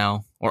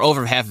now, or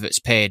over half of it's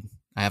paid.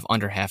 I have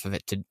under half of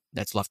it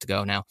that's left to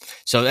go now.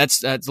 So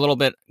that's a little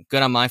bit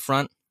good on my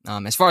front.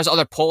 As far as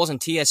other polls and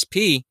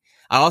TSP,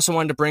 I also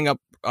wanted to bring up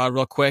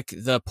real quick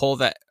the poll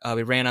that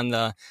we ran on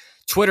the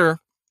Twitter.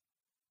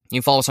 You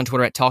can follow us on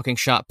Twitter at Talking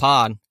Shop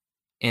Pod.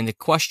 And the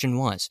question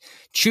was,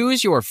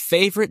 choose your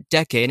favorite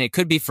decade. And it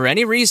could be for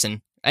any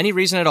reason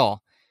at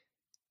all.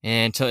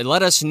 And to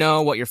let us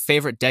know what your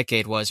favorite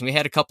decade was. And we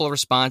had a couple of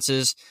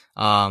responses,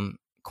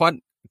 quite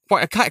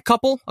a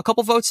couple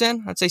votes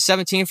in. I'd say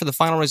 17 for the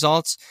final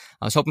results.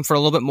 I was hoping for a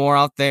little bit more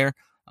out there,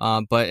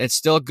 but it's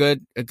still a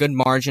good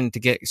margin to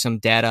get some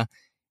data.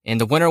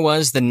 And the winner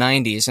was the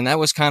 90s. And that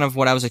was kind of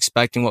what I was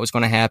expecting, what was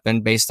going to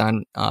happen based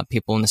on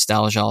people,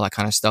 nostalgia, all that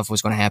kind of stuff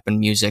was going to happen.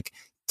 Music,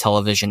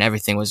 television,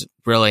 everything was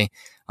really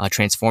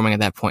transforming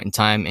at that point in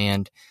time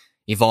and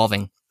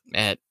evolving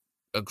at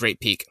a great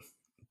peak.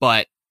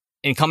 But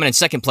coming in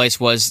second place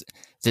was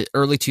the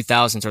early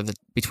 2000s, or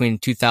between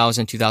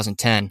 2000 and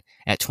 2010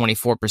 at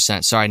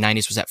 24%. Sorry,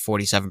 90s was at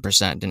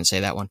 47%. Didn't say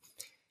that one.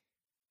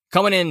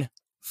 Coming in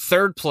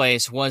third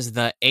place was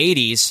the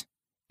 80s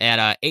at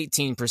a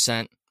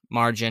 18%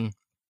 margin.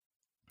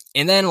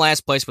 And then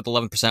last place with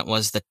 11%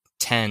 was the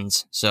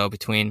 10s. So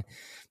between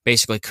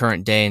basically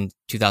current day and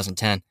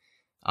 2010.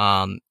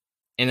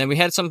 And then we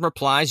had some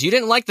replies. You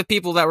didn't like the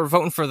people that were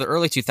voting for the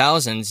early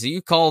 2000s.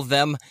 You call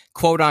them,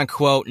 quote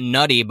unquote,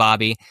 nutty,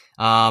 Bobby.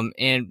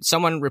 And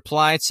someone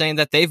replied saying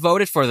that they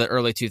voted for the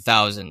early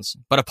 2000s.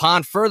 But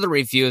upon further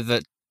review,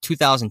 the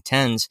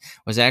 2010s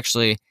was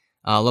actually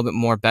a little bit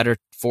more better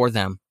for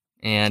them.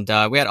 And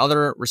we had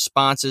other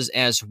responses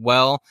as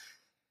well.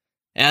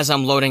 As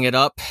I'm loading it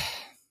up,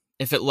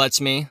 if it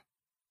lets me.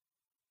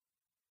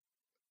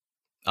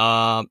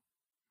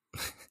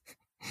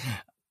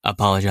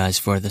 Apologize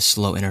for the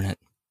slow internet.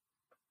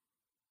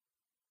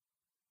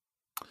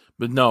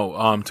 But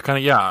no, to kind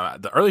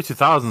of, the early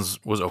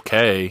 2000s was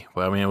okay,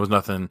 but I mean, it was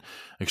nothing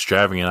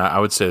extravagant. I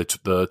would say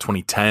the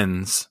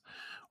 2010s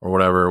or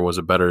whatever was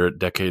a better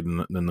decade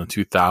than the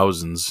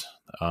 2000s,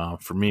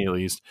 for me at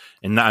least.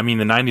 And I mean,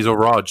 the 90s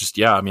overall,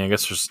 just, I mean, I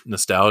guess there's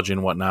nostalgia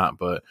and whatnot,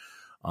 but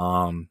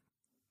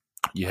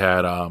you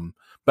had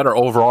better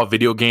overall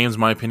video games, in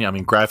my opinion. I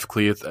mean,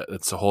 graphically,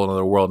 it's a whole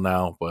other world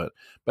now, but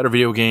better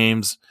video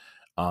games,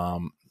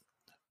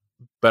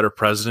 better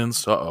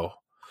presidents. Uh-oh.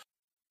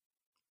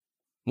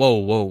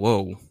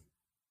 Whoa.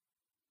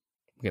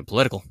 Getting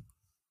political.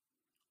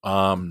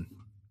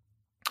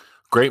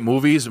 Great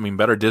movies. I mean,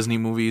 better Disney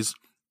movies.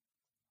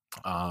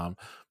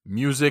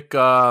 Music,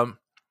 for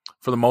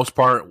the most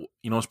part,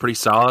 is pretty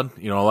solid.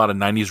 A lot of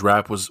 90s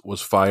rap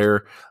was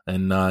fire.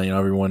 And,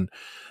 everyone,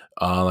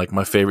 like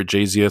my favorite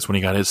Jay-Z, that's when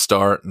he got his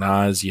start.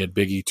 Nas, you had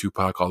Biggie,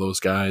 Tupac, all those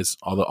guys,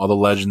 all the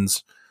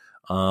legends.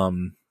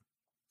 And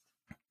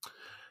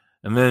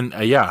then,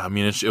 I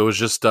mean, it was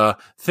just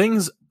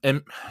things,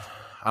 and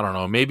I don't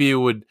know, maybe it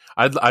would,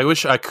 I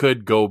wish I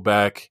could go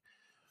back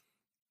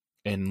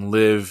and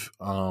live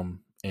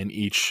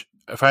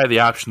if I had the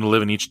option to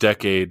live in each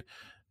decade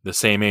the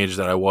same age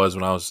that I was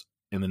when I was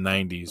in the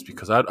 90s,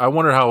 because I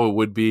wonder how it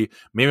would be.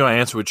 Maybe my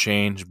answer would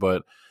change,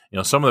 but,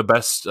 some of the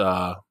best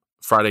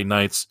Friday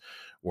nights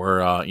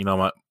were,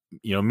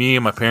 me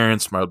and my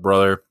parents, my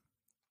brother,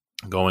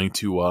 going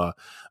to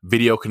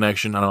Video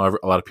Connection. I know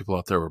a lot of people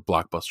out there were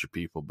Blockbuster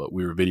people, but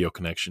we were Video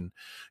Connection.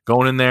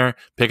 Going in there,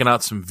 picking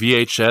out some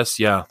VHS.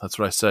 Yeah, that's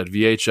what I said.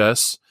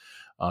 VHS,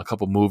 a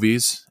couple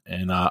movies,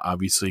 and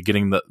obviously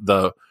getting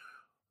the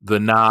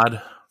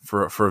nod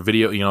for a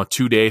video,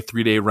 2-day,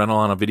 3-day rental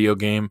on a video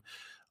game.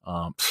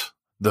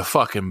 The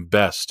fucking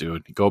best,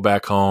 dude. You go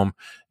back home,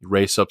 you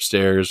race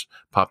upstairs,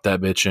 pop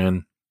that bitch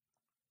in.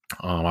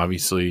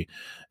 Obviously,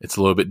 it's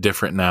a little bit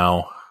different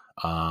now.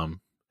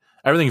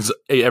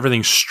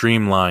 Everything's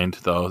streamlined,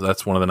 though.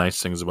 That's one of the nice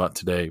things about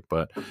today.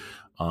 But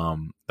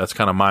that's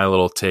kind of my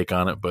little take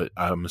on it. But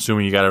I'm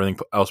assuming you got everything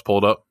else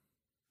pulled up.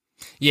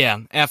 Yeah,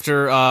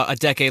 after a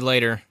decade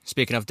later,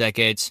 speaking of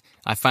decades,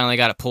 I finally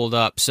got it pulled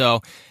up.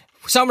 So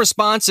some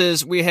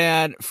responses we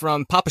had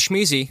from Papa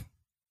Schmeezy,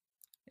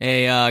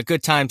 a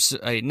good time,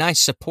 a nice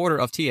supporter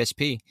of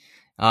TSP.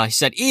 He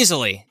said,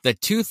 easily, the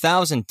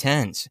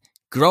 2010s.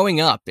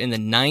 Growing up in the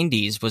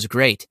 90s was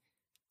great.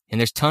 And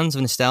there's tons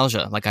of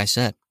nostalgia, like I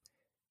said.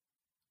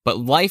 But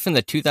life in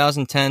the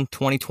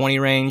 2010-2020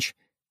 range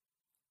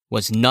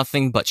was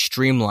nothing but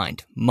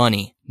streamlined.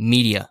 Money,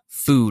 media,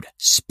 food,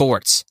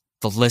 sports.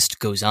 The list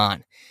goes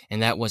on.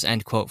 And that was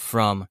end quote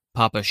from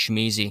Papa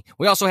Schmeezy.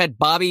 We also had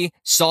Bobby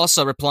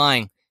Salsa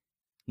replying,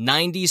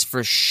 90s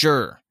for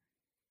sure.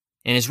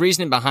 And his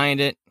reasoning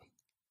behind it,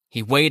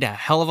 he weighed a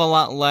hell of a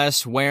lot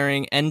less.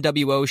 Wearing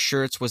NWO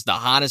shirts was the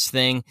hottest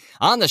thing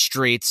on the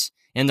streets.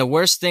 And the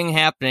worst thing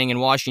happening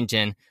in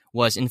Washington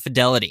was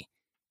infidelity.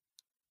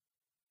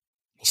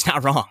 He's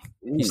not wrong.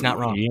 He's not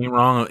wrong. He ain't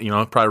wrong.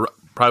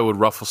 Probably would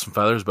ruffle some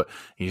feathers, but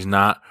he's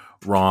not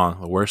wrong.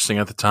 The worst thing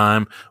at the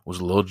time was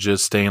a little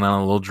jizz staying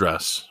on a little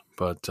dress.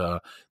 But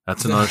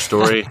that's another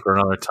story for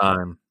another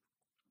time.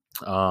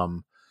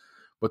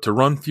 But to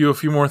run through a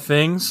few more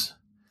things,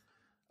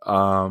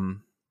 we'll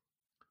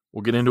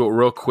get into it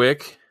real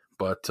quick.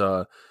 But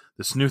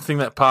this new thing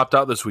that popped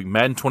out this week,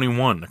 Madden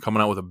 21, they're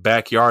coming out with a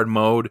backyard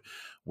mode,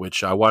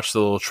 which I watched the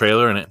little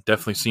trailer, and it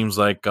definitely seems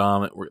like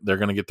they're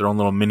going to get their own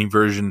little mini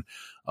version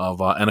of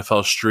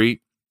NFL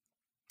Street.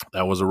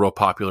 That was a real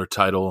popular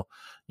title,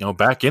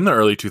 back in the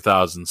early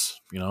 2000s,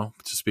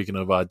 speaking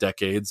of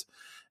decades.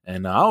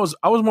 And I was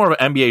more of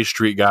an NBA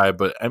Street guy,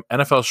 but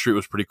NFL Street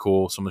was pretty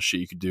cool, some of the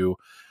shit you could do.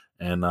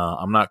 And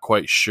I'm not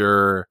quite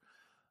sure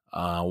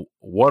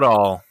what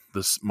all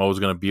this mode is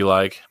going to be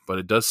like, but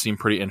it does seem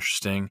pretty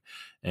interesting.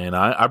 And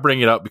I bring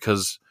it up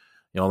because,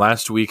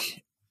 last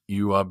week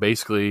you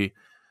basically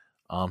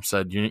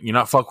said you're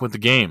not fucking with the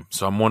game.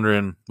 So I'm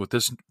wondering, with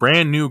this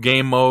brand new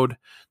game mode,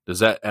 does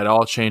that at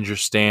all change your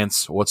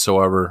stance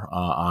whatsoever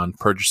on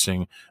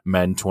purchasing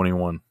Madden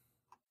 21?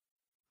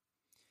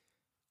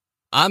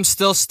 I'm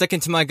still sticking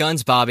to my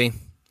guns, Bobby.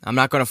 I'm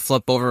not going to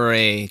flip over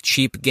a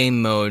cheap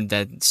game mode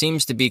that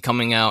seems to be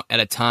coming out at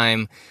a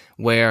time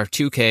where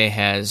 2K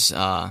has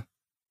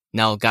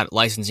now got a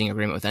licensing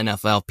agreement with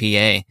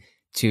NFLPA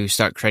to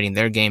start creating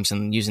their games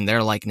and using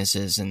their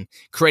likenesses and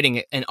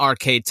creating an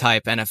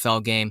arcade-type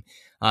NFL game.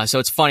 So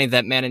it's funny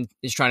that Madden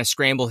is trying to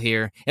scramble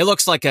here. It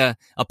looks like a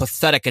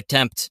pathetic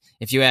attempt,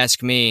 if you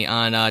ask me,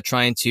 on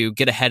trying to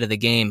get ahead of the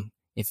game.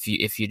 If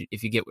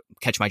you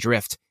catch my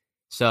drift.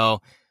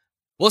 So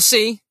we'll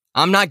see.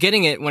 I'm not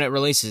getting it when it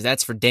releases.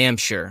 That's for damn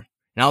sure. And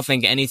I don't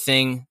think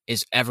anything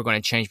is ever going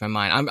to change my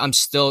mind. I'm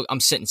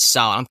sitting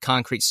solid. I'm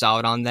concrete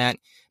solid on that.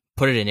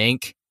 Put it in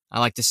ink, I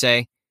like to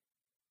say.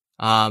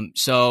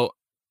 So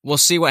we'll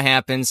see what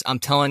happens. I'm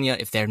telling you,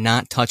 if they're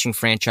not touching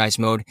franchise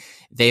mode,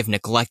 they've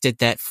neglected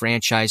that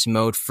franchise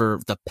mode for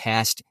the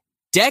past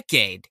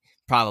decade,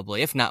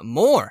 probably, if not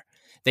more.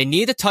 They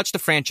need to touch the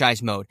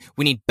franchise mode.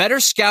 We need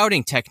better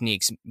scouting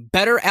techniques,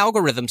 better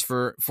algorithms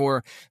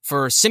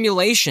for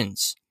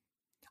simulations.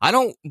 I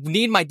don't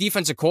need my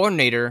defensive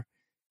coordinator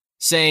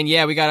saying,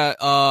 yeah, we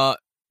gotta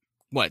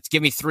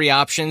give me 3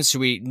 options.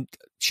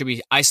 Should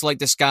we isolate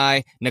this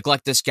guy,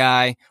 neglect this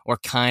guy, or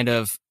kind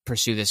of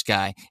pursue this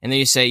guy? And then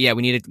you say, yeah,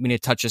 we need to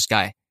touch this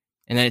guy.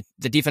 And then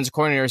the defensive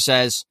coordinator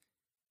says,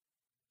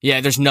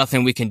 yeah, there's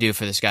nothing we can do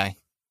for this guy.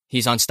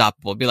 He's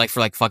unstoppable. It'd be like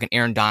for fucking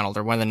Aaron Donald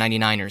or one of the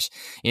 99ers.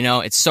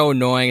 It's so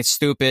annoying. It's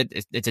stupid.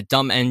 It's a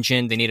dumb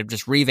engine. They need to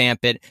just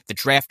revamp it. The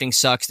drafting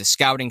sucks. The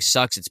scouting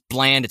sucks. It's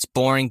bland. It's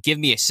boring. Give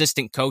me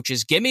assistant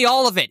coaches. Give me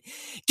all of it.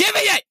 Give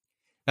me it.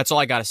 That's all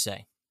I got to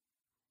say.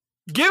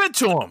 Give it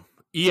to him.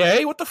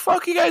 EA, what the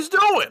fuck are you guys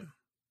doing?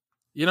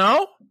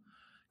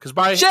 Because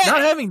by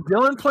not having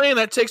Dylan playing,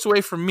 that takes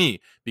away from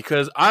me.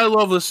 Because I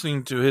love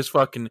listening to his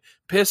fucking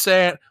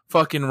piss-at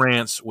fucking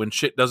rants when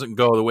shit doesn't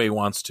go the way he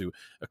wants to.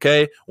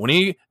 Okay? When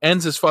he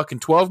ends his fucking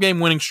 12-game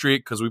winning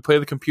streak, because we play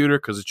the computer,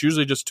 because it's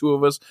usually just 2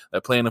 of us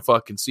that play in the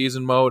fucking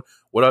season mode.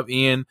 What up,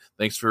 Ian?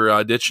 Thanks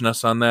for ditching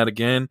us on that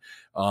again.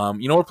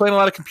 We're playing a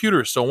lot of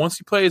computers. So once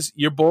he plays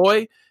your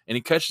boy and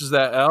he catches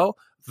that L,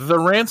 the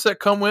rants that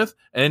come with,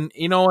 and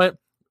you know what?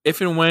 If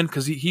and when,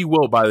 because he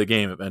will buy the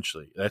game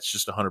eventually. That's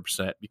just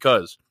 100%.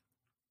 Because,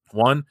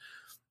 1,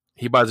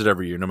 he buys it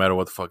every year, no matter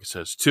what the fuck it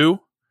says. 2,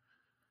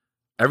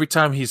 every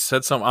time he's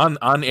said something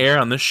on air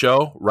on this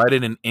show, write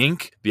it in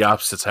ink, the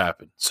opposites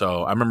happen.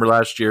 So I remember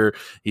last year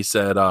he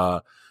said,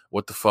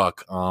 what the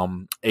fuck?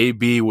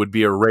 AB would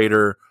be a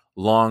Raider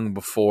long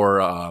before,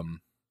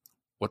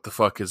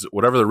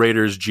 whatever the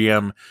Raiders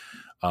GM,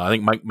 I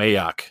think Mike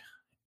Mayock.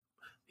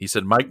 He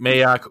said Mike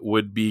Mayock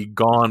would be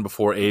gone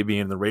before AB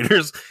and the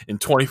Raiders, and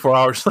 24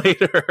 hours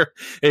later,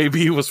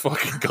 AB was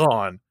fucking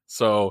gone.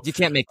 So you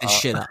can't make this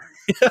shit up.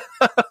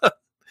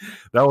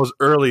 That was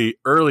early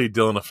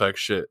Dylan effect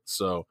shit.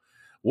 So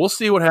we'll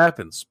see what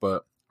happens.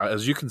 But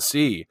as you can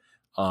see,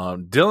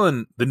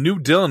 the new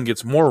Dylan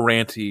gets more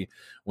ranty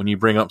when you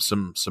bring up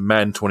some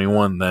Madden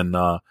 21 than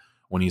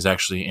when he's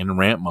actually in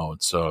rant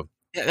mode. So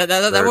yeah,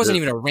 that wasn't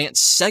even a rant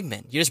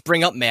segment. You just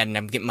bring up Madden,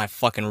 I'm getting my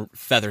fucking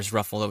feathers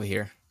ruffled over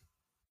here.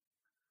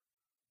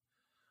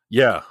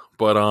 Yeah,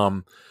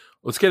 but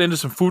let's get into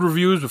some food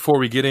reviews before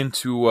we get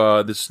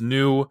into this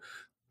new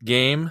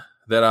game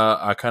that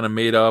I kind of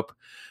made up.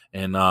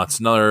 And it's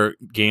another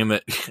game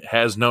that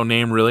has no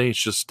name, really.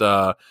 It's just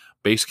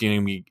basically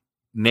me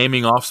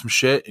naming off some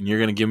shit, and you're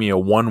going to give me a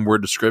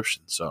 1-word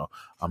description. So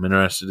I'm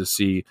interested to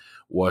see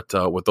what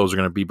those are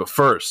going to be. But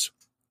first,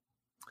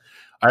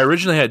 I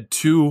originally had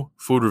 2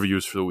 food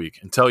reviews for the week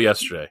until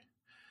yesterday.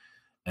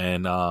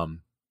 And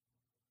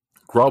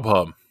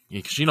Grubhub,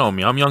 because you know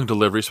me, I'm young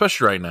delivery,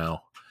 especially right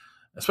now,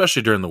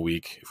 especially during the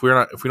week. If we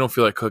don't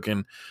feel like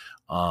cooking,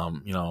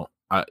 I'm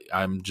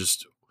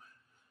just,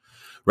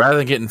 rather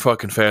than getting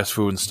fucking fast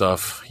food and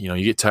stuff, you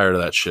get tired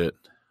of that shit.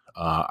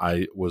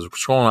 I was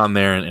scrolling on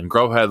there, and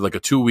Grubhub had like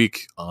a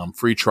 2-week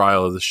free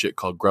trial of this shit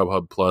called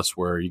Grubhub Plus,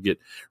 where you get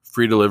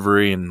free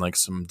delivery and like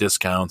some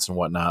discounts and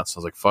whatnot. So I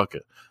was like, fuck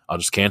it, I'll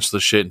just cancel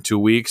the shit in 2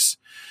 weeks,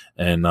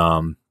 and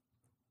then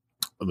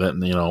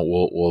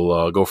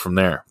we'll go from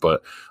there.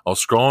 But I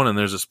was scrolling, and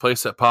there's this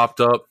place that popped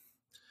up,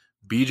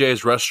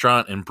 BJ's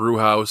Restaurant and Brew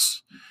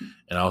House,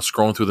 and I was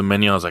scrolling through the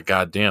menu. I was like,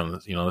 God damn,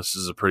 this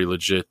is a pretty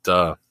legit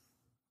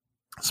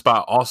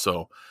spot.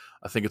 Also,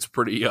 I think it's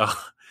pretty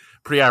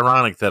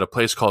ironic that a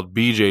place called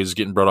BJ's is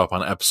getting brought up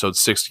on episode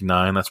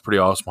 69. That's pretty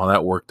awesome how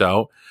that worked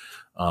out.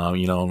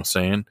 You know what I'm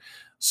saying?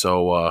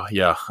 So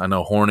yeah, I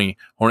know horny,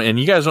 and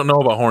you guys don't know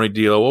about Horny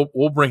Dealer.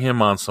 We'll bring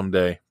him on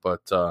someday,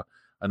 but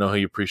I know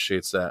he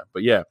appreciates that.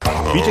 But yeah,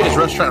 BJ's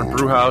Restaurant and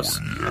Brew House.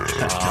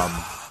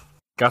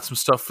 Got some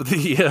stuff for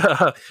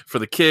the for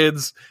the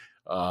kids,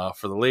 for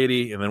the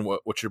lady, and then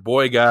what your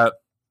boy got.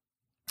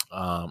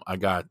 I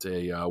got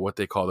a what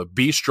they call the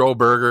Bistro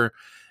Burger,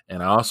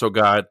 and I also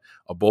got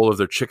a bowl of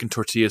their chicken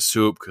tortilla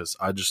soup because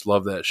I just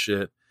love that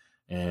shit.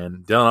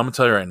 And Dylan, I'm gonna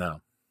tell you right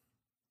now,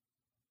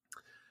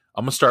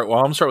 I'm gonna start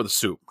with the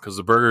soup because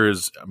the burger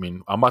is. I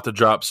mean, I'm about to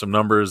drop some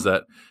numbers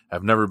that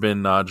have never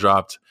been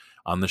dropped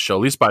on the show,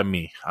 at least by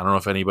me. I don't know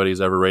if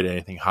anybody's ever rated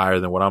anything higher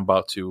than what I'm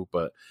about to.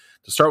 But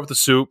to start with the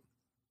soup,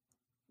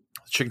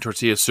 the chicken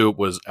tortilla soup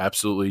was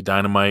absolutely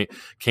dynamite.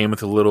 Came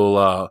with a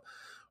little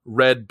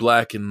red,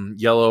 black,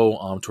 and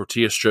yellow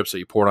tortilla strips that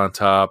you poured on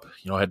top.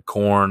 Had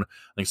corn,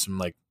 I think some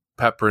like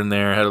pepper in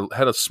there.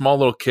 Had a small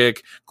little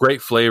kick.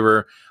 Great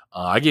flavor.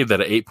 I gave that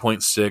an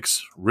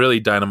 8.6. Really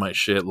dynamite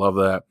shit. Love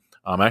that.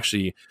 I'm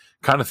actually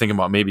kind of thinking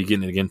about maybe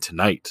getting it again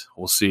tonight.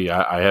 We'll see.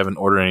 I haven't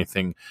ordered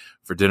anything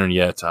for dinner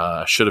yet.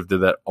 I should have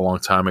did that a long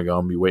time ago.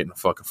 I'm be waiting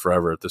fucking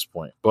forever at this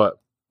point. But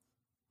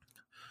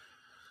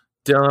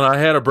Dylan, I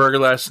had a burger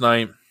last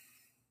night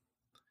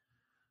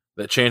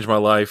that changed my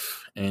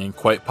life and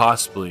quite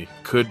possibly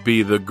could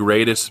be the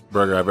greatest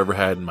burger I've ever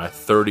had in my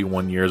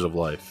 31 years of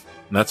life.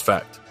 And that's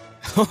fact.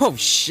 Oh,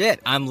 shit.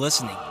 I'm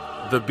listening.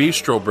 The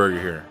Bistro Burger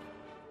here.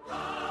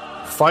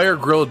 Fire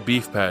grilled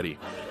beef patty.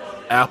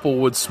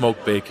 Applewood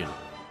smoked bacon.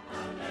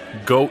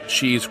 Goat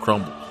cheese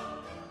crumbles.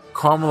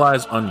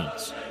 Caramelized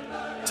onions.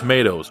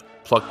 Tomatoes.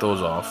 Pluck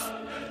those off.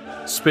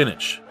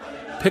 Spinach.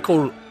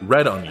 Pickled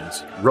red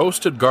onions.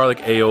 Roasted garlic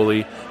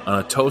aioli on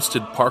a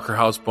toasted Parker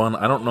House bun.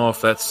 I don't know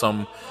if that's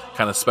some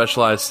kind of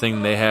specialized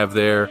thing they have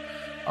there.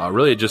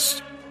 Really, it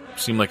just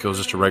seemed like it was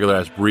just a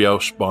regular-ass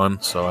brioche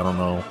bun, so I don't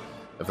know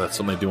if that's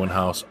something they do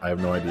in-house. I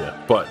have no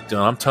idea. But,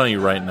 Dylan, I'm telling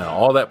you right now,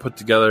 all that put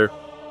together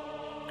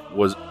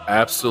was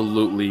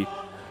absolutely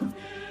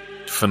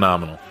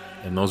phenomenal.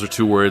 And those are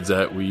two words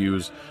that we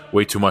use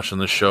way too much on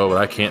this show, but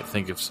I can't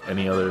think of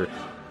any other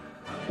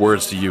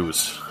words to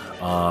use.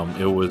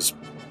 It was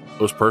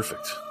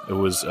perfect. It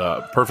was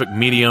perfect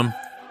medium.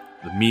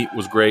 The meat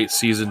was great,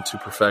 seasoned to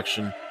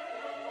perfection.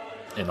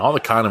 And all the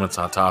condiments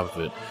on top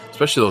of it,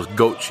 especially those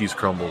goat cheese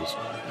crumbles,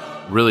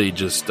 really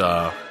just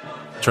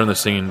turned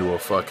this thing into a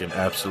fucking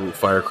absolute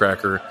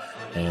firecracker.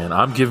 And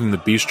I'm giving the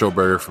Bistro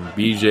Burger from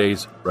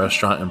BJ's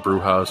Restaurant and Brew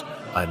House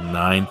a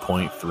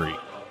 9.3.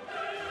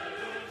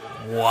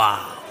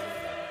 Wow.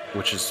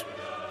 Which is,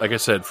 like I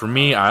said, for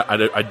me,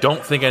 I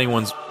don't think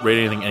anyone's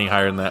rated anything any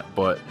higher than that,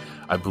 but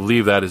I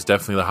believe that is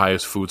definitely the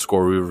highest food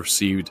score we've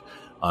received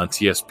on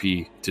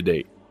TSP to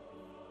date.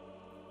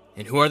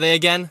 And who are they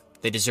again?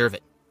 They deserve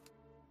it.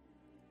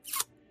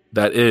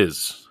 That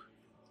is,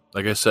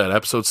 like I said,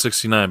 episode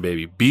 69,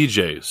 baby.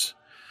 BJ's.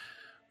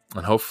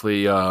 And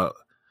hopefully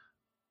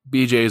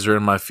BJ's are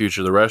in my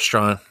future. The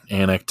restaurant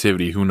and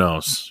activity, who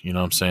knows? You know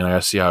what I'm saying? I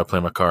gotta see how I play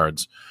my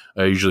cards.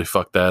 I usually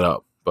fuck that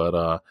up.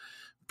 But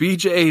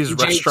BJ's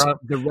restaurant.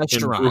 The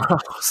restaurant.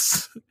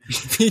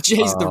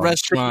 BJ's the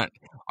restaurant.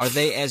 Are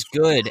they as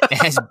good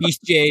as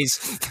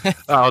BJ's?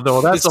 Oh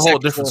no, that's a whole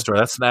different story.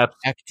 That's an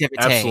activity.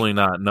 Absolutely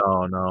not.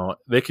 No.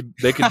 They could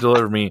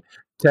deliver me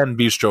 10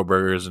 Bistro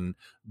burgers, and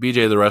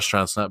BJ the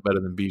restaurant's not better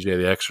than BJ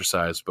the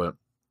exercise. But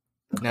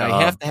now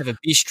you have to have a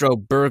Bistro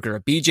burger,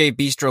 a BJ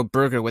Bistro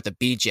burger with a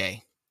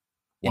BJ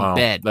in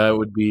bed. That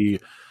would be.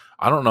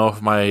 I don't know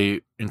if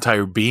my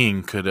entire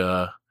being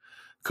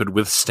could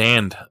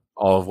withstand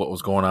all of what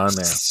was going on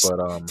there.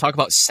 But talk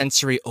about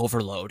sensory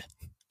overload.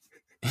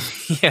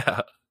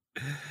 Yeah.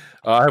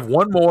 I have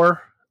one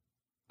more.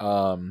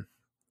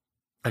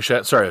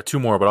 Actually, sorry, two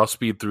more, but I'll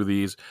speed through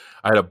these.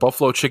 I had a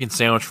buffalo chicken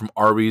sandwich from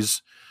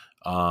Arby's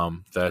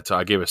that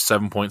I gave a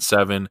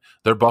 7.7.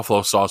 Their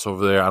buffalo sauce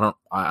over there,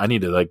 I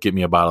need to get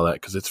me a bottle of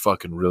that because it's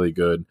fucking really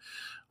good.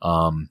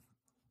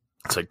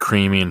 It's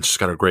creamy and just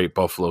got a great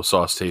buffalo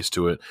sauce taste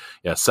to it.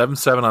 Yeah,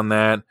 7.7 on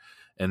that.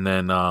 And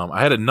then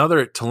I had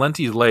another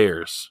Talenti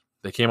Layers.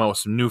 They came out with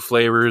some new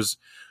flavors.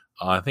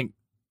 I think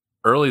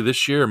early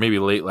this year, or maybe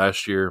late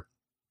last year.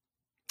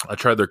 I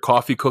tried their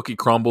coffee cookie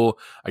crumble.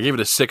 I gave it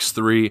a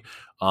 6.3.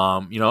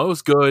 It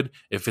was good.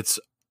 If it's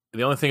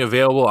the only thing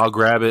available, I'll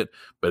grab it.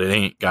 But it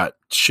ain't got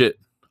shit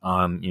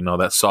on,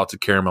 that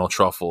salted caramel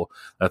truffle.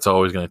 That's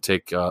always going to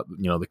take,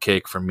 the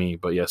cake from me.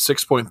 But yeah,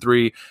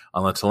 6.3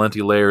 on the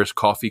Talenti Layers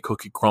coffee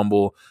cookie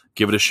crumble.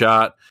 Give it a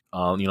shot.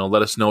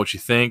 Let us know what you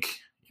think.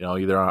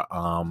 Either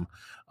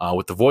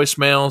with the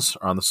voicemails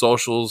or on the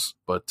socials.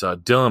 But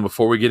Dylan,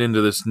 before we get into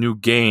this new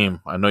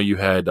game, I know you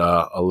had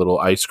a little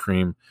ice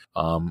cream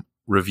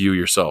review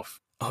yourself.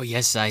 Oh,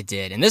 yes, I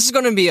did. And this is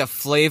going to be a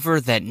flavor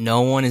that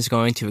no one is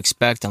going to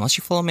expect unless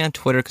you follow me on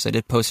Twitter, because I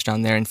did post it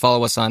on there, and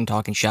follow us on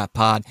Talking Shop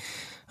Pod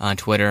on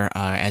Twitter,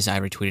 as I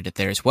retweeted it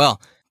there as well.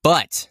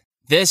 But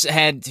this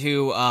had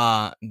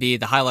to be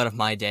the highlight of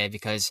my day,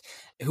 because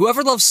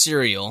whoever loves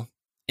cereal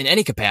in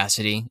any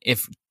capacity,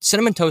 if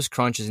Cinnamon Toast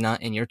Crunch is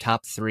not in your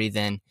top 3,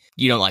 then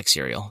you don't like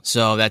cereal.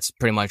 So that's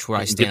pretty much where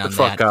I stand on that.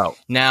 Get the fuck out.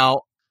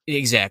 Now,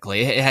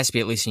 exactly. It has to be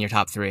at least in your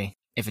top 3.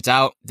 If it's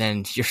out,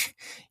 then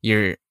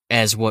you're,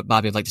 as what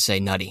Bobby would like to say,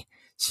 nutty.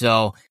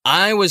 So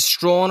I was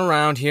strolling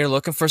around here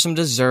looking for some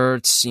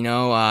desserts.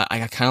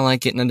 I kind of like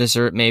getting a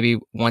dessert maybe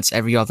once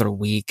every other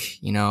week.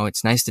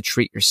 It's nice to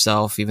treat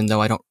yourself, even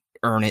though I don't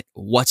earn it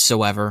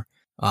whatsoever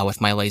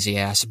with my lazy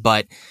ass.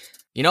 But,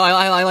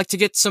 I like to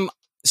get some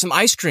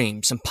ice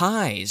cream, some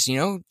pies,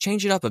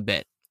 change it up a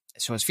bit.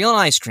 So I was feeling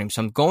ice cream.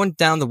 So I'm going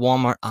down the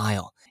Walmart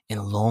aisle,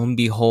 and lo and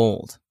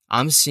behold,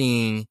 I'm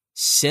seeing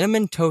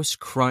Cinnamon Toast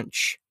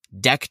Crunch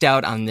decked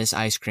out on this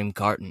ice cream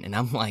carton. And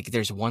I'm like,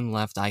 there's one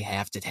left. I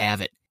have to have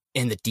it.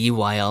 And the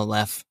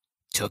DYLF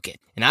took it.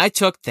 And I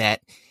took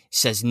that. It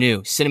says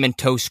new Cinnamon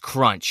Toast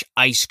Crunch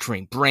ice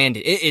cream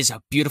branded. It is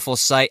a beautiful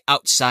sight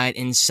outside,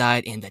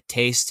 inside, and the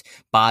taste,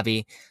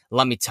 Bobby.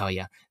 Let me tell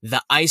you,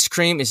 the ice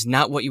cream is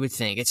not what you would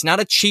think. It's not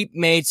a cheap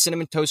made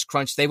Cinnamon Toast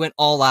Crunch. They went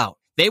all out.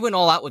 They went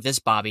all out with this,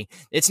 Bobby.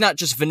 It's not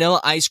just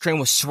vanilla ice cream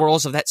with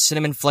swirls of that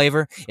cinnamon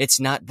flavor. It's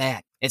not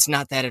that. It's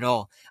not that at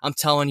all. I'm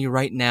telling you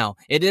right now.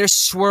 There's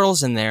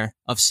swirls in there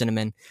of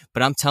cinnamon,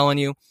 but I'm telling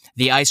you,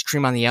 the ice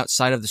cream on the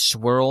outside of the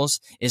swirls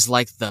is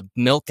like the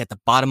milk at the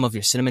bottom of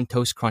your Cinnamon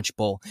Toast Crunch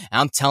bowl. And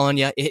I'm telling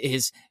you, it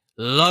is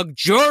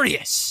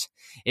luxurious.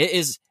 It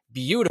is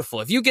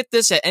beautiful. If you get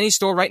this at any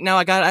store right now,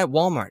 I got it at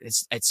Walmart.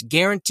 It's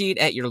guaranteed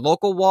at your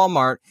local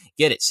Walmart.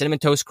 Get it. Cinnamon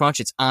Toast Crunch.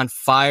 It's on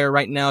fire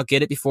right now.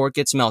 Get it before it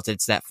gets melted.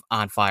 It's that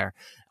on fire.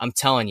 I'm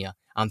telling you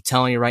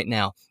right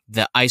now,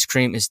 the ice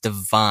cream is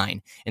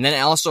divine. And then it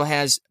also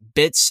has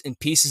bits and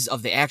pieces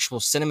of the actual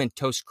Cinnamon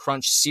Toast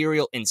Crunch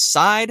cereal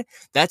inside.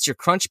 That's your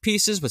crunch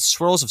pieces with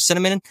swirls of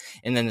cinnamon,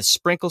 and then the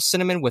sprinkled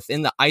cinnamon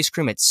within the ice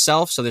cream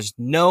itself. So there's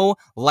no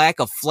lack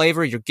of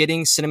flavor. You're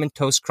getting Cinnamon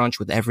Toast Crunch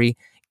with every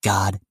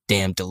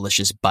goddamn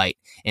delicious bite.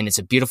 And it's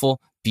a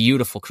beautiful,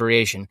 beautiful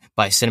creation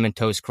by Cinnamon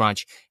Toast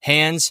Crunch.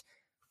 Hands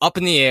up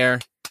in the air,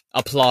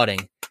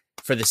 applauding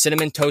for the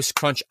Cinnamon Toast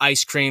Crunch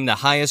ice cream, the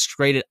highest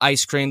rated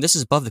ice cream. This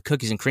is above the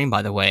cookies and cream,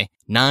 by the way.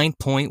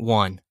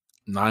 9.1.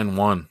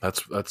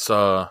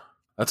 9.1.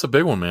 That's a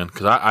big one, man.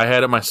 Because I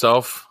had it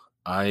myself.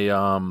 I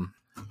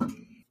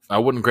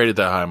wouldn't grade it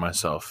that high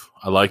myself.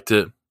 I liked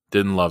it,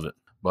 didn't love it,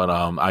 but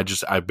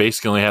I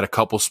basically only had a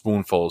couple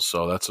spoonfuls.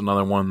 So that's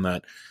another one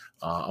that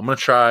I'm gonna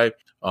try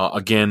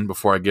again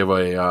before I give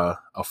a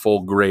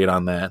full grade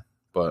on that.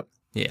 But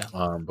yeah,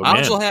 but I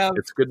also have.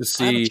 It's good to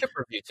see. I have a chip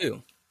review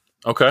too.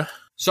 Okay.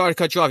 Sorry to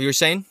cut you off. You were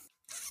saying?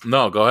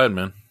 No, go ahead,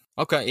 man.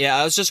 Okay, yeah,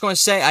 I was just going to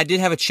say I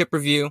did have a chip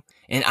review,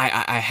 and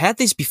I had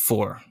these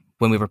before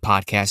when we were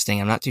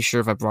podcasting. I'm not too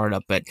sure if I brought it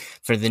up, but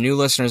for the new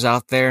listeners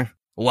out there,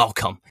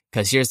 welcome,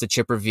 because here's the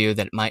chip review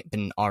that might have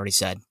been already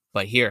said.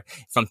 But here,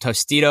 from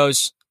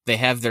Tostitos, they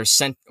have their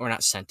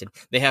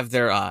they have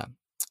their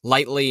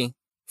lightly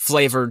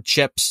flavored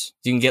chips.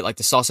 You can get like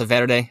the salsa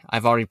verde.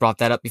 I've already brought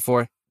that up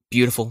before.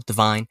 Beautiful,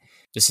 divine.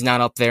 This is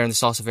not up there in the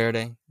salsa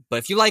verde. But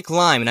if you like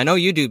lime, and I know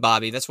you do,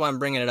 Bobby, that's why I'm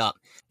bringing it up.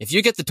 If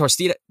you get the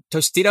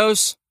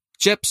Tostitos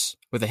chips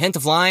with a hint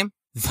of lime,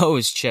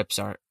 those chips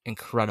are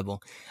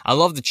incredible. I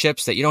love the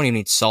chips that you don't even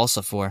need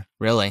salsa for,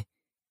 really.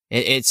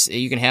 It's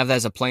you can have that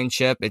as a plain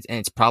chip, and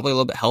it's probably a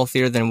little bit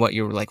healthier than what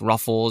your like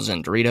Ruffles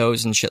and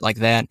Doritos and shit like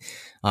that.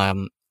 I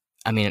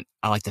mean,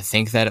 I like to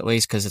think that at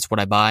least because it's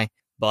what I buy.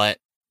 But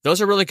those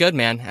are really good,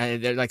 man.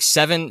 They're like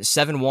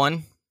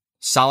 7.1,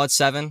 solid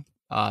 7.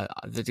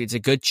 It's a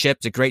good chip.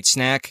 It's a great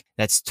snack.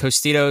 That's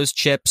Tostitos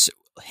chips,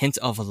 hint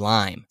of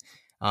lime.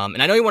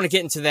 And I know you want to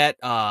get into that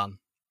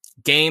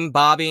game,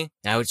 Bobby.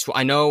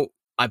 I know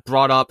I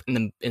brought up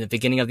in the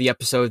beginning of the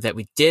episode that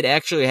we did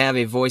actually have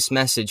a voice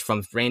message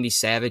from Randy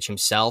Savage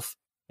himself,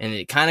 and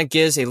it kind of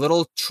gives a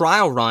little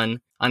trial run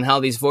on how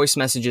these voice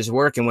messages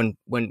work. And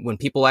when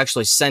people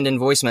actually send in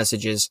voice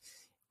messages,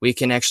 we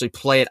can actually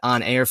play it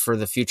on air for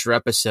the future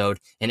episode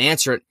and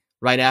answer it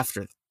right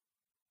after.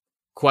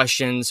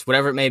 Questions,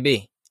 whatever it may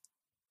be.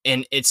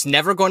 And it's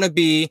never going to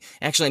be,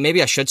 actually,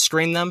 maybe I should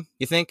screen them,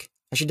 you think?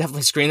 I should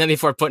definitely screen them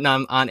before putting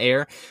them on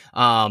air.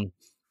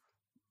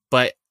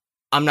 But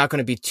I'm not going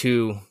to be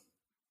too,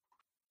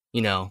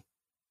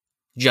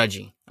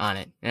 judgy on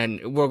it.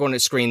 And we're going to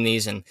screen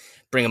these and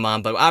bring them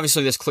on. But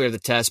obviously, this cleared the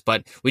test.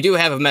 But we do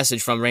have a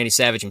message from Randy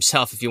Savage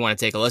himself if you want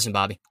to take a listen,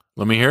 Bobby.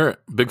 Let me hear it.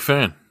 Big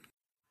fan.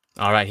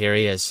 All right, here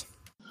he is.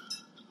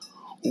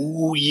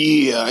 Oh,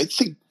 yeah, I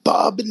think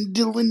Bob and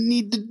Dylan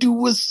need to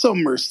do a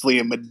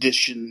SummerSlam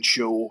edition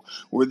show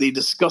where they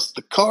discuss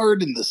the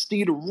card and the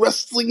state of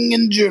wrestling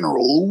in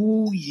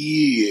general. Oh,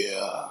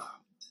 yeah.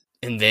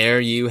 And there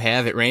you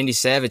have it. Randy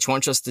Savage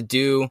wants us to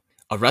do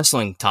a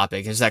wrestling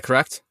topic. Is that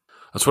correct?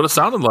 That's what it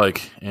sounded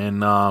like.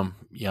 And,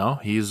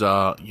 he's,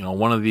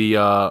 one of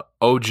the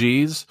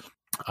OGs.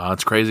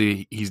 It's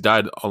crazy. He's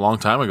died a long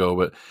time ago,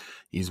 but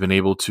he's been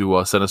able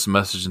to send us a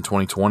message in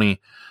 2020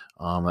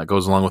 that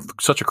goes along with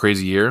such a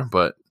crazy year.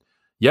 But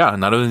yeah,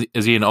 not only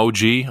is he an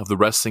OG of the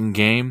wrestling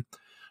game,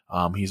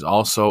 he's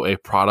also a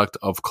product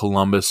of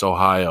Columbus,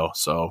 Ohio.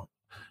 So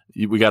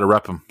we got to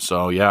rep him.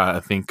 So yeah, I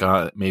think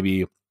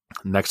maybe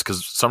next,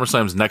 because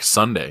SummerSlam's next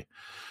Sunday.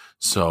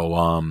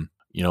 So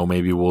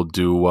maybe we'll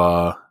do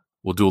a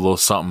little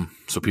something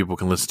so people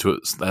can listen to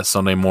it that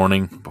Sunday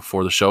morning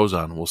before the show's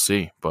on. We'll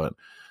see. But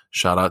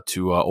shout out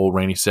to old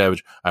Randy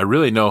Savage. I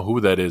really know who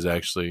that is,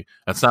 actually.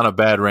 That's not a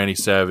bad Randy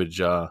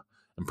Savage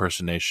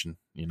impersonation.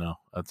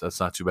 That's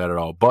not too bad at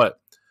all. But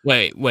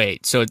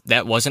wait. So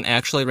that wasn't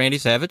actually Randy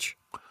Savage?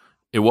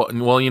 It was.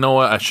 Well, you know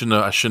what? I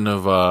shouldn't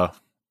have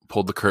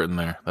pulled the curtain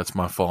there. That's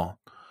my fault.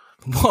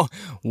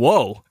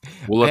 Whoa.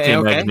 We'll let the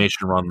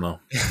imagination run, though.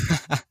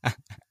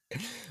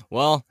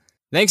 Well,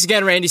 thanks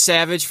again, Randy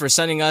Savage, for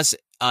sending us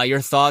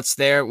your thoughts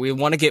there. We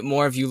want to get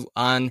more of you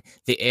on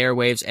the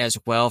airwaves as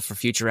well for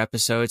future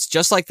episodes.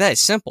 Just like that.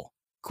 It's simple,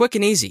 quick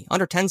and easy.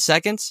 Under 10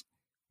 seconds,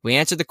 we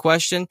answered the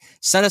question.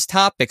 Send us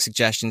topic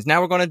suggestions.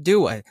 Now we're going to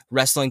do a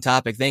wrestling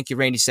topic. Thank you,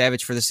 Randy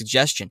Savage, for the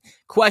suggestion.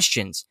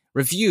 Questions,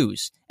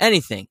 reviews,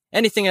 anything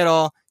at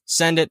all.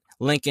 Send it.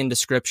 Link in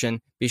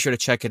description. Be sure to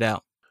check it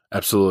out.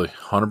 Absolutely.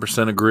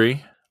 100%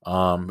 agree.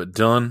 But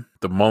Dylan,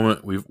 the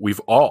moment we've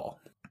all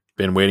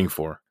been waiting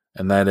for,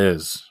 and that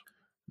is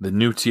the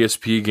new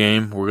TSP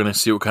game. We're going to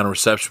see what kind of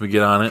reception we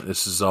get on it.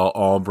 This is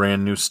all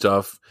brand new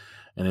stuff,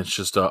 and it's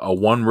just a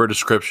one-word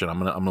description. I'm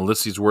gonna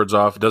list these words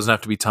off. It doesn't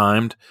have to be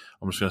timed.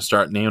 I'm just going to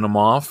start naming them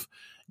off.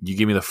 You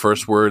give me the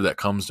first word that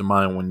comes to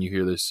mind when you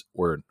hear this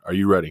word. Are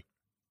you ready?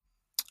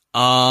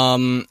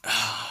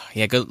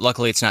 Yeah, good.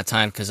 Luckily, it's not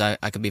timed because I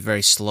could be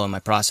very slow in my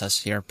process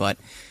here. But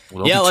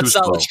let's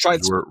try.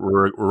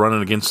 We're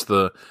running against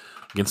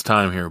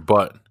time here,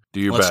 but do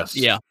your best.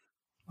 Yeah,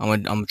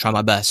 I'm gonna try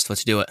my best.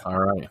 Let's do it. All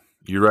right,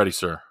 you ready,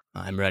 sir?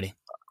 I'm ready.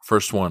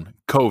 First one: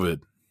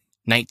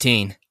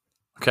 COVID-19.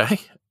 Okay.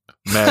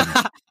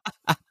 Madden.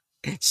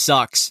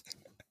 Sucks.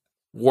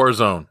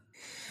 Warzone.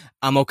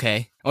 I'm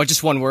okay. Oh,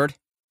 just one word.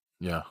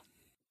 Yeah.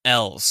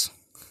 L's.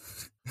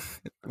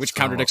 Which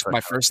contradicts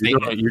my first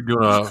statement. You're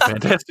doing a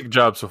fantastic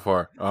job so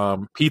far.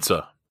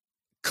 Pizza.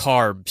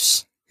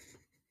 Carbs.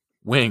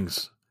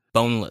 Wings.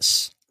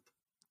 Boneless.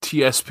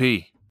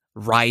 TSP.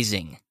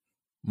 Rising.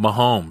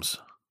 Mahomes.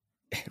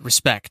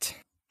 Respect.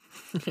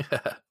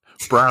 Yeah.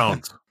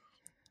 Browns.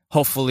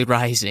 Hopefully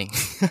rising.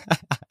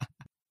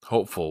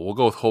 Hopeful. We'll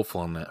go with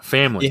hopeful on that.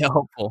 Family. Yeah,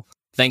 hopeful.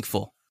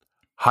 Thankful.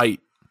 Height.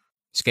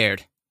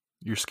 Scared.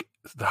 You're scared.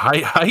 The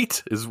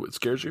height is what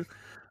scares you?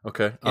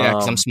 Okay. Yeah,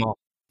 because I'm small.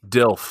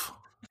 DILF.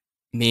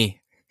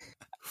 Me.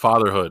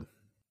 Fatherhood.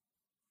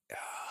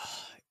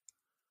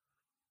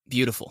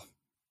 Beautiful.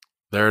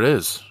 There it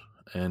is.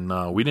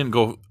 And we didn't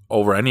go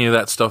over any of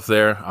that stuff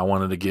there. I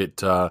wanted to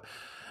get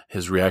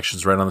his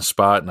reactions right on the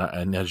spot.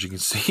 And as you can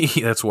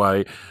see, that's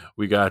why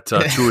we got 2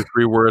 or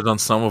 3 words on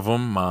some of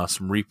them,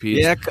 some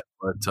repeats. Yeah.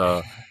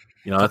 But,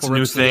 that's a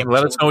new thing.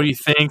 Let us know what you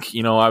think.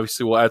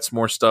 Obviously, we'll add some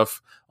more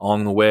stuff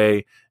along the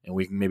way, and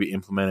we can maybe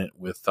implement it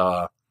with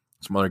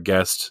some other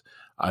guests.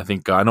 I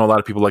think I know a lot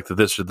of people like the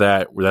this or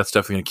that, where that's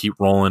definitely going to keep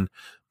rolling.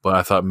 But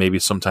I thought maybe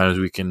sometimes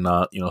we can,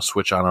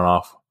 switch on and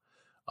off.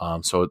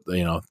 So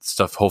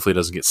stuff hopefully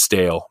doesn't get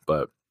stale.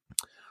 But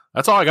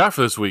that's all I got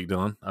for this week,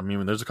 Dylan. I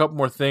mean, there's a couple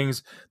more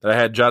things that I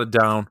had jotted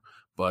down,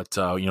 but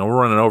we're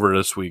running over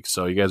this week,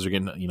 so you guys are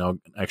getting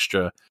an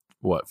extra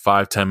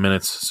 5-10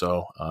 minutes.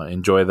 So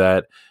enjoy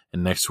that.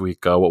 And next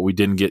week, what we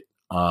didn't get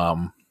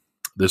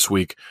this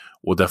week,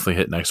 we'll definitely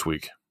hit next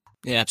week.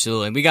 Yeah,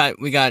 absolutely. We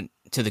got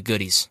to the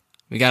goodies.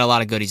 We got a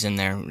lot of goodies in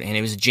there, and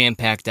it was a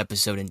jam-packed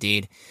episode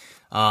indeed.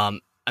 I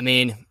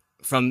mean,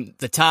 from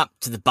the top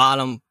to the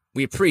bottom,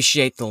 we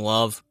appreciate the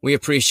love. We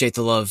appreciate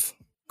the love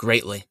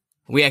greatly.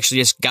 We actually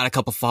just got a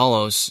couple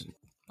follows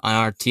on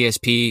our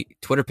TSP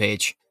Twitter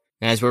page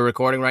as we're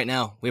recording right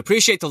now. We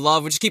appreciate the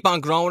love. We just keep on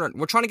growing.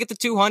 We're trying to get to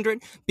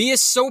 200. Be a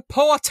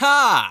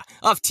supporter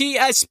of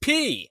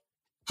TSP.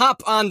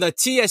 Hop on the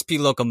TSP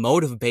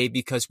locomotive, baby,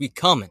 because we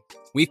coming.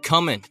 We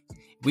coming.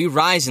 We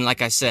rising,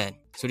 like I said.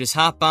 So just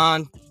hop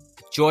on.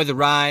 Enjoy the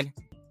ride.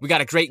 We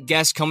got a great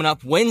guest coming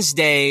up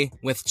Wednesday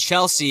with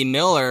Chelsea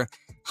Miller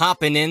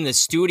hopping in the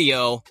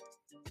studio.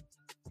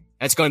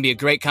 That's going to be a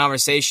great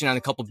conversation on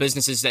a couple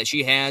businesses that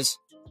she has.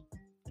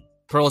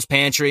 Pearl's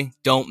Pantry,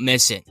 don't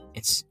miss it.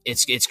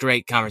 It's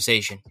great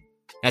conversation.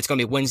 That's going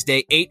to be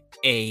Wednesday, 8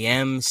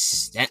 a.m.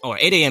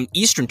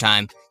 Eastern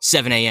Time,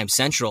 7 a.m.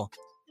 Central,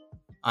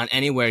 on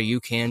anywhere you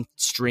can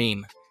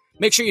stream.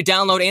 Make sure you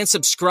download and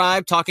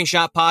subscribe Talking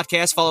Shop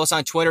Podcast. Follow us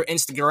on Twitter,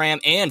 Instagram,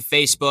 and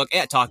Facebook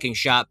at Talking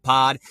Shop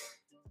Pod.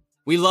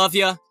 We love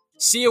you.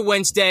 See you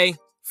Wednesday.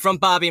 From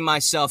Bobby and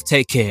myself,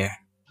 take care.